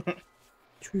everything.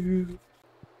 True.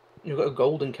 You've got a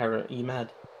golden carrot. Are you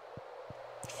mad?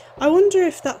 I wonder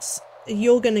if that's...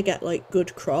 You're gonna get, like,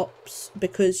 good crops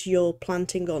because you're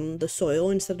planting on the soil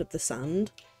instead of the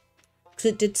sand. Because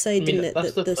it did say, didn't it,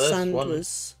 that the sand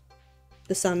was...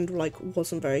 The sand, like,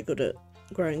 wasn't very good at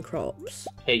growing crops.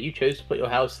 Hey, you chose to put your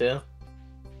house here.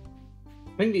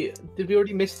 Did we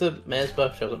already miss the mayor's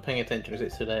birthday? I wasn't paying attention. Is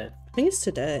it today? I think it's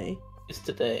today. It's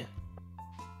today.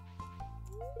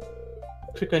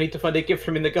 Quick, I need to find a gift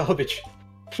from in the garbage.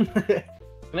 Can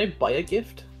I buy a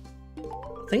gift?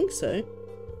 I think so.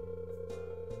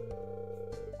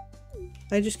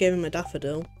 I just gave him a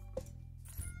daffodil.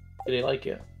 Did he like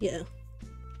it? Yeah.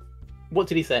 What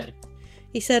did he say?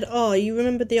 He said, "Oh, you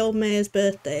remembered the old mayor's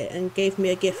birthday and gave me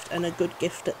a gift, and a good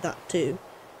gift at that too."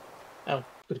 Oh,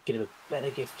 gotta get him a better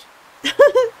gift.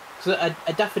 So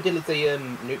a daffodil is a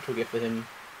neutral gift for him.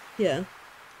 Yeah.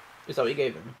 Is that what you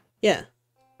gave him? Yeah.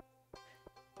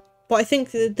 But I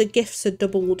think the gifts are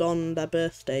doubled on their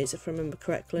birthdays, if I remember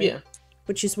correctly. Yeah.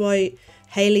 Which is why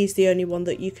Hayley's the only one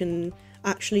that you can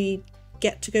actually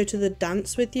get to go to the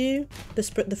dance with you, the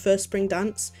first spring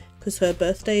dance, because her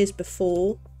birthday is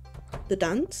before the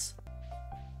dance.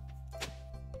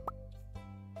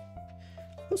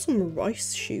 Got some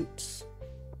rice shoots.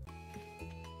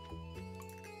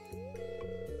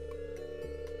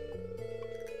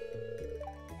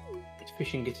 It's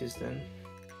fishing it is then.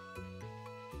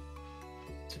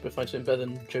 See if I find something better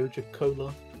than Joja Cola.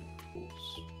 Of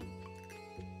course.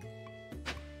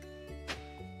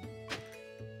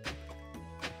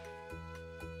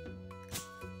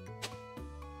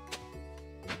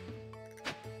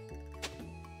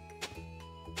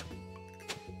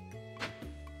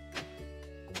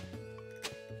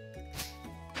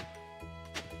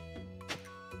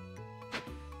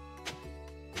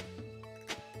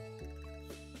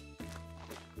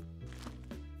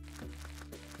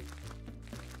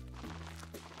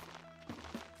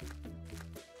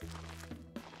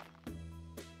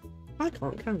 I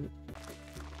can't count.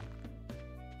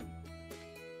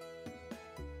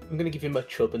 I'm gonna give him a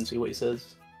chub and see what he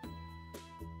says.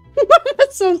 That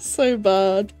sounds so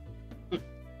bad.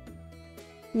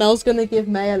 Mel's gonna give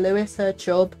Maya Lewis her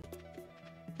chub.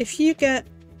 If you get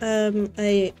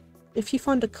if you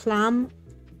find a clam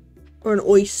or an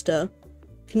oyster,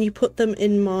 can you put them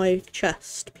in my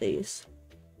chest, please?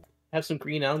 I have some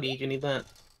green algae. Do you need that?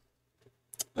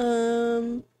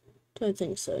 Don't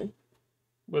think so.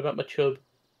 What about my chub?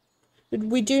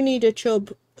 We do need a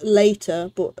chub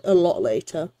later, but a lot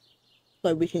later.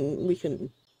 Like we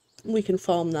can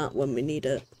farm that when we need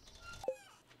it.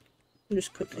 I'm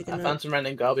just quickly I gonna. found some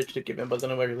random garbage to give him, but I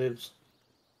don't know where he lives.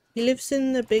 He lives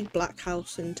in the big black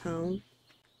house in town.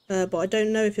 But I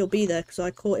don't know if he'll be there because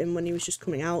I caught him when he was just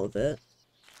coming out of it.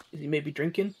 Is he maybe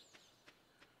drinking?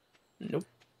 Nope.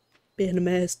 Being a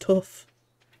mayor's tough.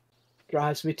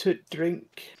 Drives me to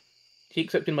drink. He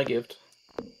accepted my gift.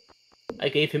 I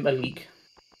gave him a leek.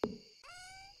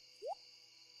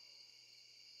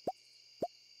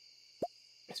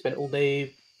 I spent all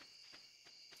day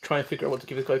trying to figure out what to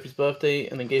give this guy for his birthday,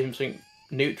 and then gave him something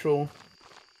neutral.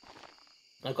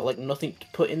 I've got like nothing to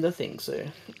put in the thing, so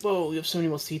whoa, you have so many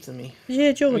more seeds than me.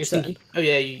 Yeah, George then. Oh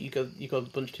yeah, you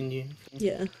got bunched in you.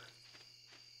 Yeah.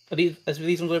 Are these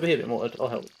ones over here a bit more? I'll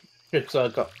help. Because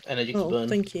I've got energy to burn. Oh,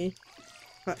 thank you.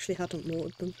 I actually hadn't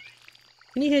watered them.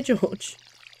 Can you hear George?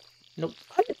 Nope.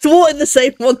 I've watered the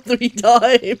same one 3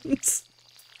 times.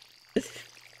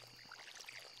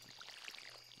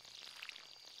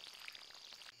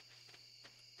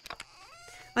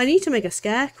 I need to make a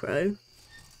scarecrow.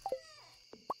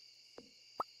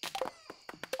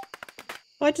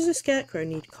 Why does a scarecrow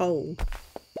need coal?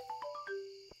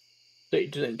 So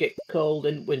it doesn't get cold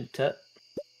in winter.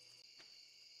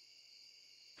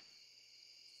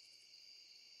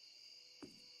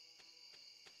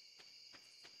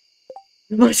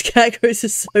 My scarecrows are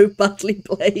so badly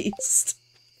placed.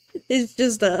 It's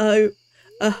just a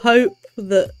hope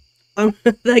that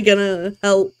they're gonna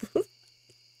help.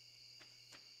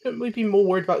 We'd be more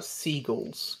worried about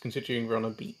seagulls, considering we're on a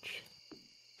beach.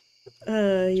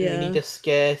 Yeah. We need a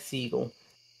scare seagull.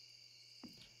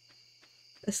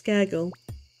 A scaregull.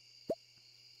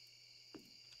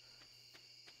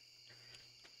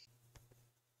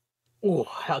 Oh,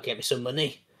 that'll get me some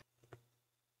money.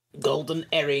 Golden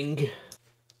herring.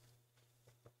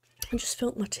 I just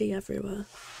spilt my tea everywhere.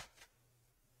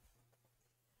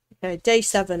 Okay, day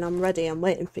 7, I'm ready, I'm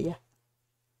waiting for you.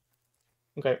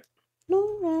 Okay.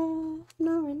 Nora,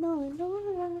 Nora, Nora,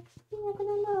 Nora, you're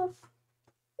gonna love.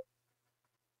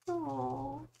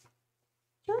 Aww.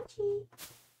 Georgie.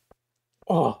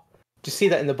 Oh, do you see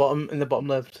that in the bottom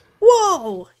left?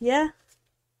 Whoa! Yeah?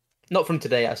 Not from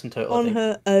today, that's in total. On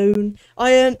her own.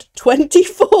 I earned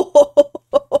 24!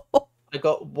 I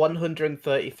got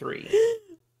 133.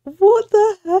 What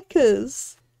the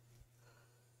heckers?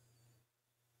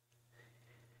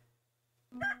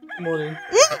 Good morning.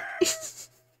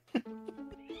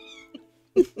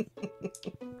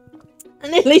 I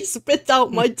nearly spit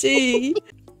out my tea.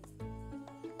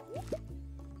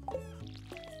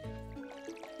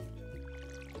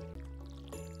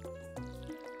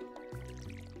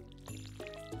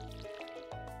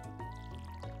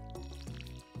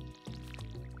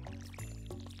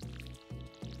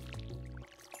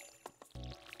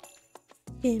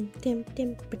 Dim dim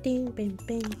dim ba dim bim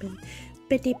bim bim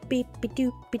biddy beep be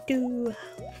doo be doo.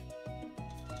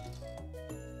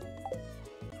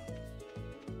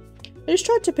 I just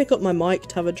tried to pick up my mic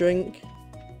to have a drink.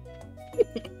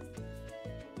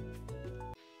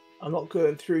 I'm not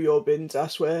going through your bins, I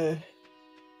swear.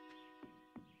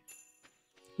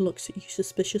 Looks at you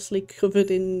suspiciously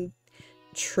covered in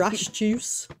trash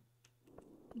juice.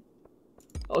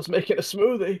 I was making a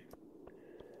smoothie.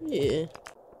 Yeah.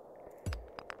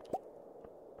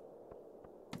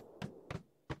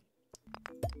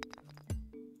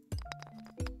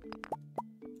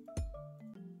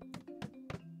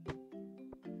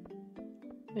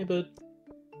 Hey, bud.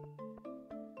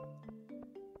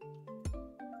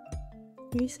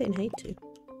 Who are you saying hey to?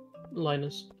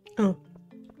 Linus. Oh.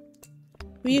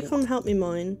 Will you come help me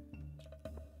mine?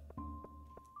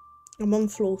 I'm on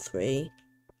floor 3.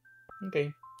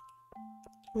 Okay.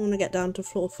 I want to get down to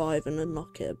floor 5 and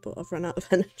unlock it, but I've run out of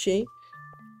energy.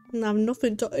 And I have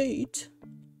nothing to eat.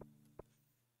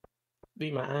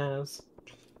 Beat my ass.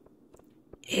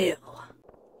 Ew.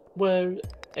 Where?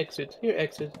 Exit. Here,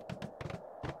 exit.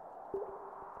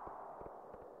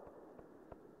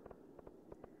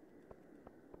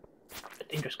 A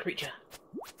dangerous creature.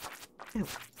 Ow.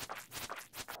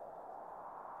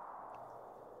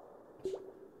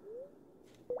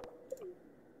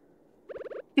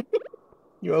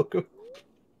 You're welcome.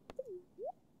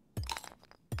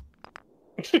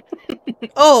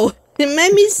 Oh, it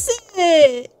made me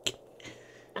sick!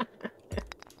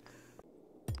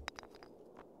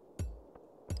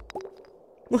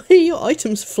 Why are your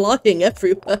items flying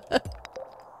everywhere?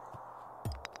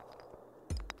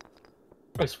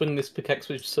 I swing this pickaxe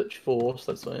with such force,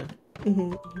 that's why.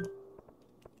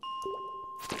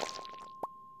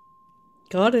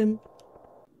 Got him.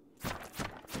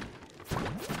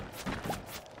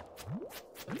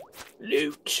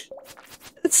 Loot!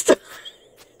 It's I'm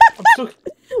stuck.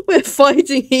 We're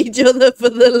fighting each other for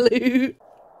the loot.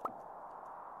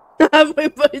 And we're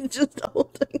both just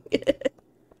holding it.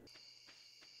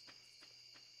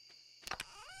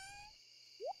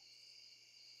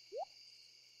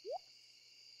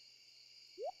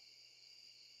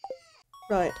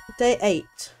 Right, day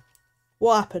 8.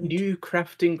 What happened? New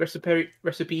crafting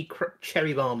recipe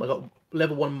cherry bomb. I got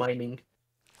level 1 mining.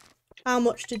 How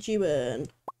much did you earn?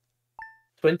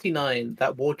 29.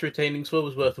 That water retaining sword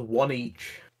was worth 1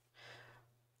 each.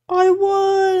 I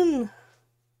won!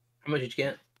 How much did you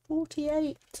get?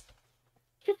 48.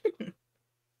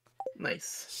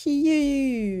 Nice.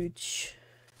 Huge.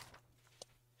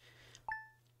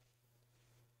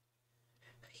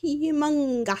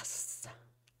 Humongous.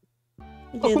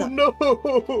 You hear Oh that? no!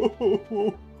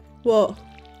 What?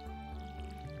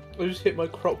 I just hit my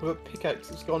crop with a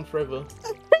pickaxe. It's gone forever.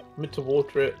 I meant to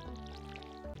water it.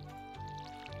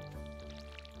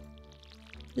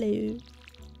 Hello.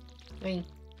 Hey.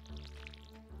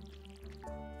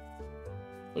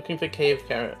 Looking for cave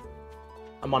carrot.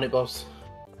 I'm on it, boss.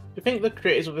 Do you think the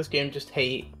creators of this game just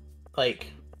hate, like,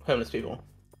 homeless people?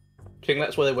 Do you think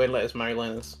that's why they won't let us marry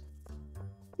Linus?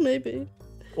 Maybe.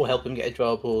 Or help him get a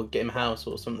job, or get him a house,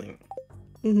 or something?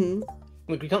 Mm-hmm.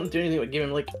 Like, we can't do anything but give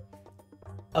him, like,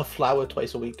 a flower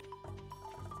twice a week.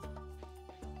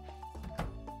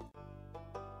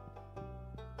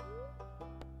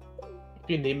 If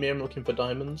you need me, I'm looking for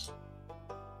diamonds.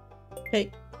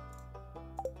 Hey.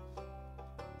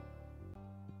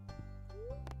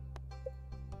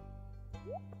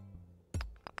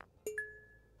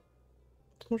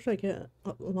 What should I get?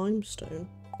 Limestone.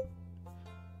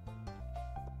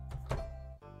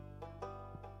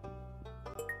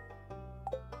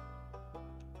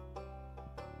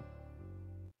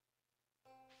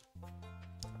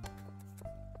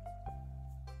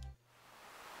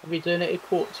 Have you donated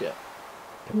quartz yet?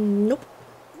 Nope.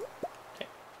 Okay.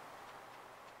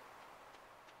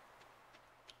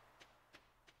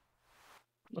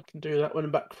 I can do that when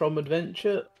I'm back from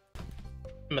adventure.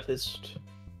 Amethyst.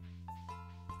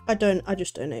 I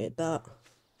just donated that.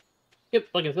 Yep,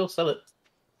 I can still sell it.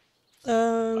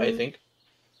 I think.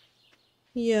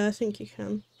 Yeah, I think you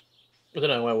can. I don't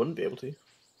know why I wouldn't be able to.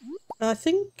 I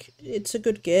think it's a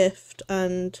good gift,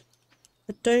 and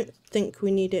I don't think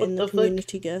we need it in the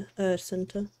community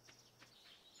centre.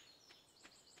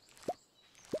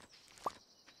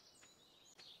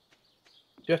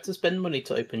 Do you have to spend money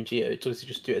to open Geo, or does it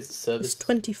just do it as a service? It's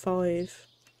 25.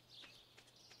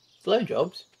 Blow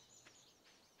jobs.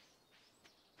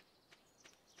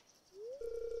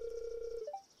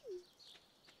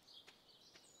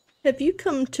 Have you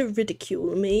come to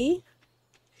ridicule me?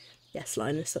 Yes,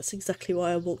 Linus, that's exactly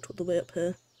why I walked all the way up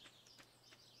here.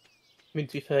 I mean,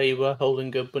 to be fair, you were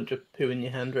holding a bunch of poo in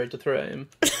your hand ready to throw at him.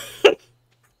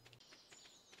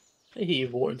 I hear you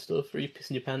water and stuff, or you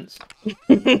pissing your pants.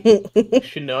 You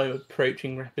should know I'm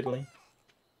approaching rapidly.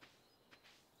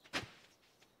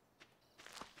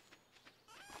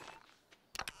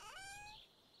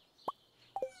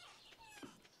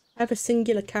 I have a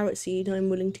singular carrot seed I'm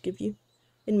willing to give you.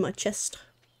 In my chest.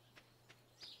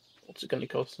 What's it going to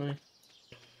cost me?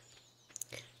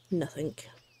 Nothing.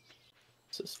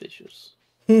 Suspicious.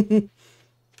 I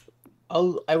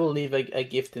will leave a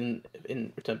gift in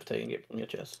return for taking it from your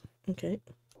chest. Okay.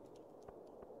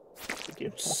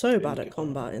 I'm so bad at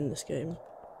combat in this game.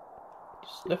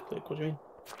 Just left click, what do you mean?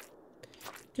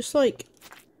 Just like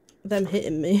them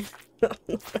hitting me.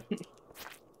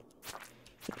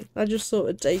 I just sort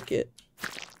of take it.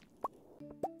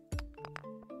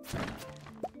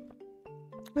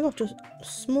 I got a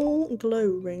small glow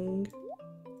ring.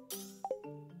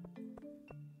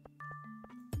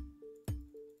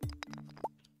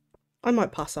 I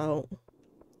might pass out.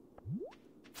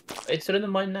 It's still in the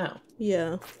mine now.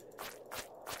 Yeah.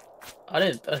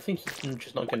 I think you're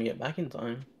just not going to get back in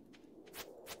time.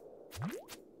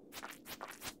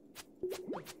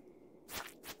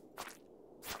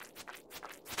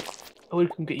 I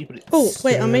would come get you, but it's Oh,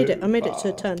 wait, I made it. I so made it to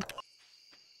far. 10.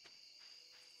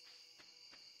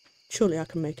 Surely I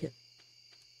can make it.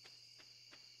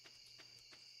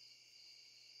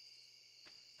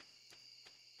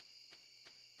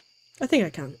 I think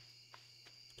I can.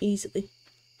 Easily.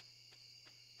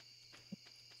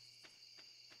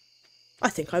 I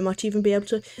think I might even be able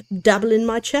to dabble in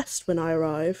my chest when I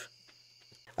arrive.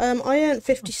 I earned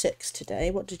 56 today.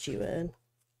 What did you earn?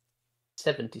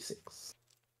 76.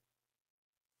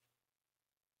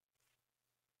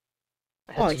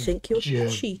 I think you're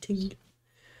cheating.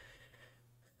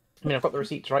 I mean, I've got the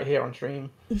receipts right here on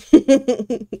stream.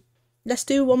 Let's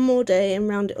do one more day and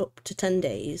round it up to 10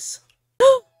 days.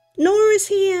 Nora's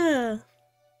here!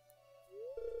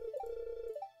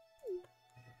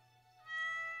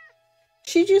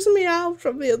 She just meowed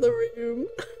from the other room.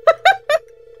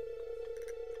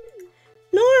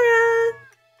 Nora!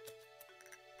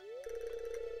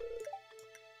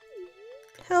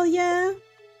 Hell yeah.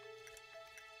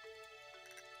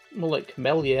 More like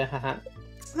Mel, yeah, haha.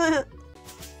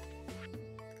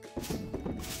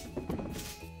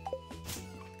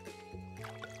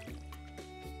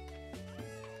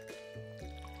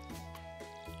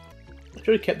 I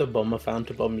should have kept the bomb I found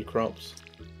to bomb your crops.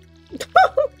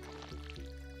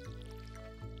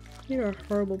 You're a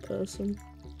horrible person.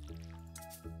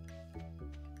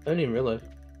 Only in real life.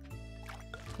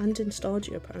 And in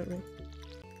Stardew, apparently.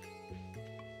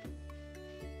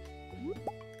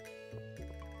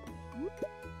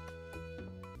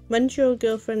 When's your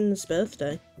girlfriend's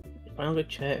birthday? I'll go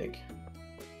check.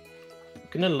 I'm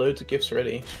gonna loads of gifts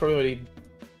already. She's probably already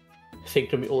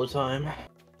thinking of me all the time.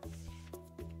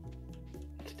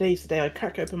 Today's the day I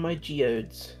crack open my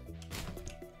geodes.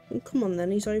 Oh, come on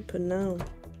then, he's open now.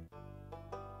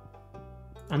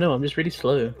 I know, I'm just really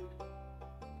slow.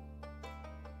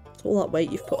 It's all that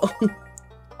weight you've put on.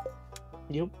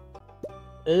 Yep.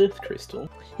 Earth crystal.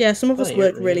 Yeah, some of us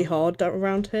work really hard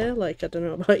around here. Like, I don't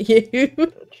know about you.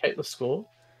 Check the score.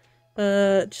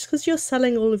 Just because you're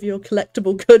selling all of your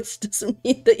collectible goods doesn't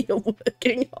mean that you're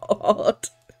working hard.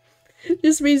 It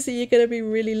just means that you're going to be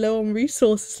really low on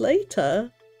resources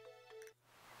later.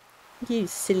 You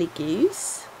silly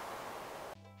goose.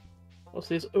 What's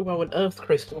this? Oh wow, an earth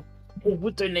crystal. I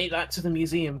would donate that to the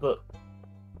museum, but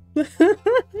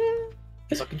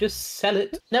because I can just sell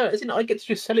it. No, isn't it? I get to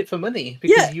just sell it for money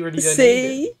because you already don't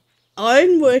need it.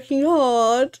 I'm working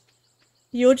hard.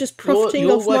 You're just profiting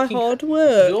off my hard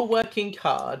work. You're working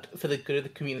hard for the good of the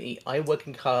community. I'm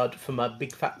working hard for my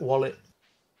big fat wallet.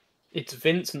 It's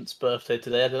Vincent's birthday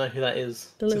today. I don't know who that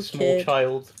is. The it's a small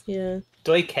child. Yeah.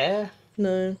 Do I care?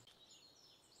 No.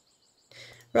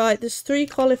 Right, there's 3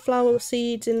 cauliflower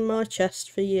seeds in my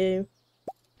chest for you.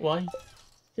 Why?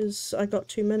 Because I got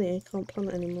too many. I can't plant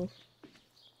it anymore.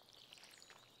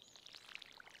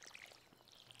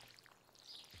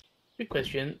 Good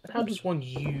question. How does one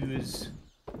use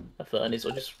a furnace,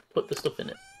 or just put the stuff in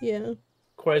it? Yeah.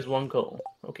 Requires 1 coal.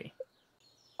 Okay.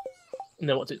 And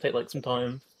then what's it take, like, some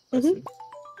time? Mhm.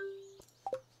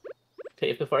 Okay,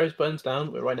 if the forest burns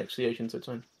down, we're right next to the ocean, so it's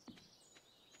fine.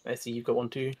 I see you've got 1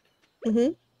 too.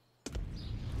 Mhm.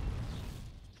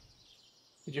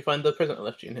 Did you find the present I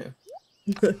left you in here?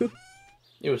 No.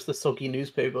 It was the soggy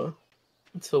newspaper.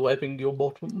 It's for wiping your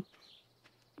bottom.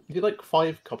 You get like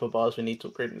 5 copper bars we need to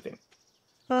upgrade anything.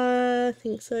 I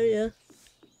think so, yeah.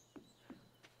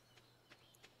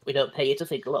 We don't pay you to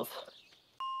think, love.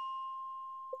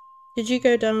 Did you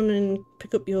go down and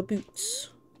pick up your boots?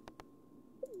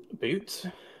 Boots?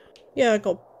 Yeah, I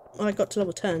got to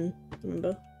level 10,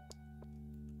 remember?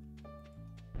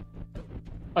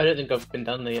 I don't think I've been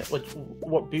down there yet.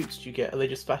 What boots do you get? Are they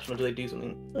just fashion or do they do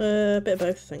something? A bit of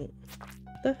both, I think.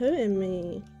 They're hurting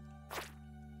me.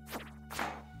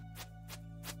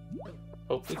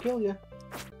 Hopefully kill ya.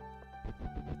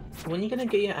 When are you gonna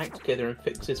get your act together and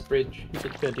fix this bridge? You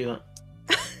should go do that.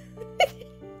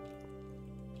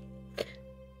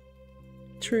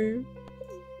 True.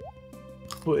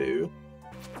 Woo.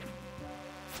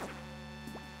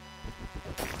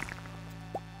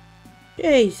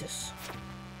 Jesus.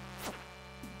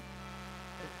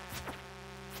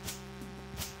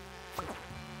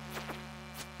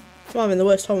 I'm having the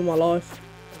worst time of my life.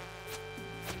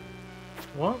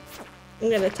 What? I'm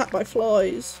getting attacked by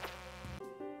flies.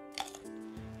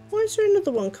 Why is there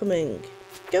another one coming?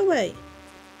 Go away.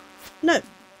 No.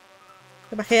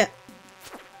 Go back here.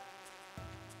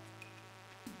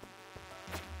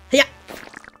 Here.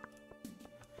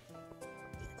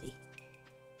 Bloody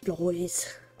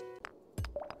flies.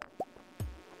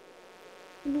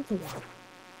 Another one.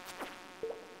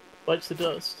 Bites the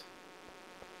dust.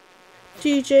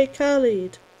 DJ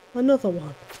Khaled. Another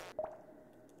one.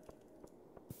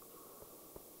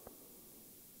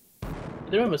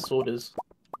 There are sword is.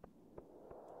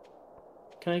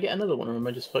 Can I get another one or am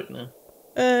I just fucked now?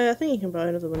 I think you can buy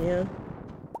another one, yeah.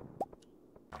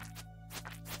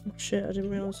 Oh shit, I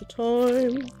didn't realise the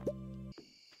time.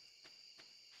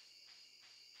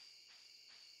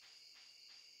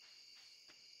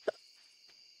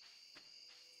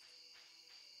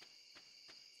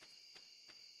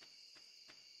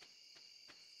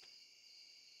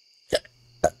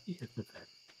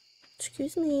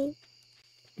 Excuse me.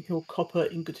 Your copper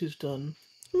ingot is done.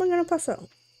 Am I gonna pass out?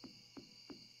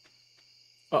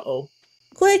 Uh-oh.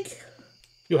 Quick!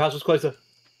 Your house was closer.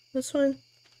 That's fine.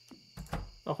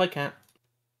 Oh, hi, cat.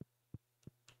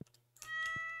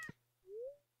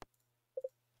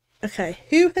 Okay,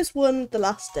 who has won the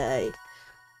last day?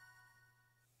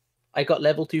 I got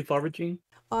level 2 foraging.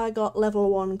 I got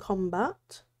level 1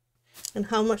 combat. And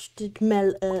how much did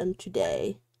Mel earn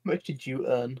today? How much did you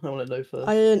earn? I want to know first.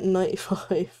 I earned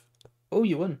 95. Oh,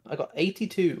 you won. I got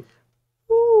 82.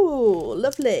 Ooh,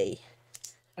 lovely.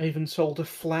 I even sold a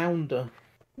flounder.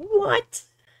 What?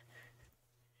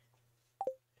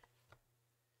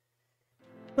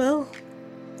 Well,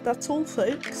 that's all,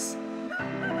 folks.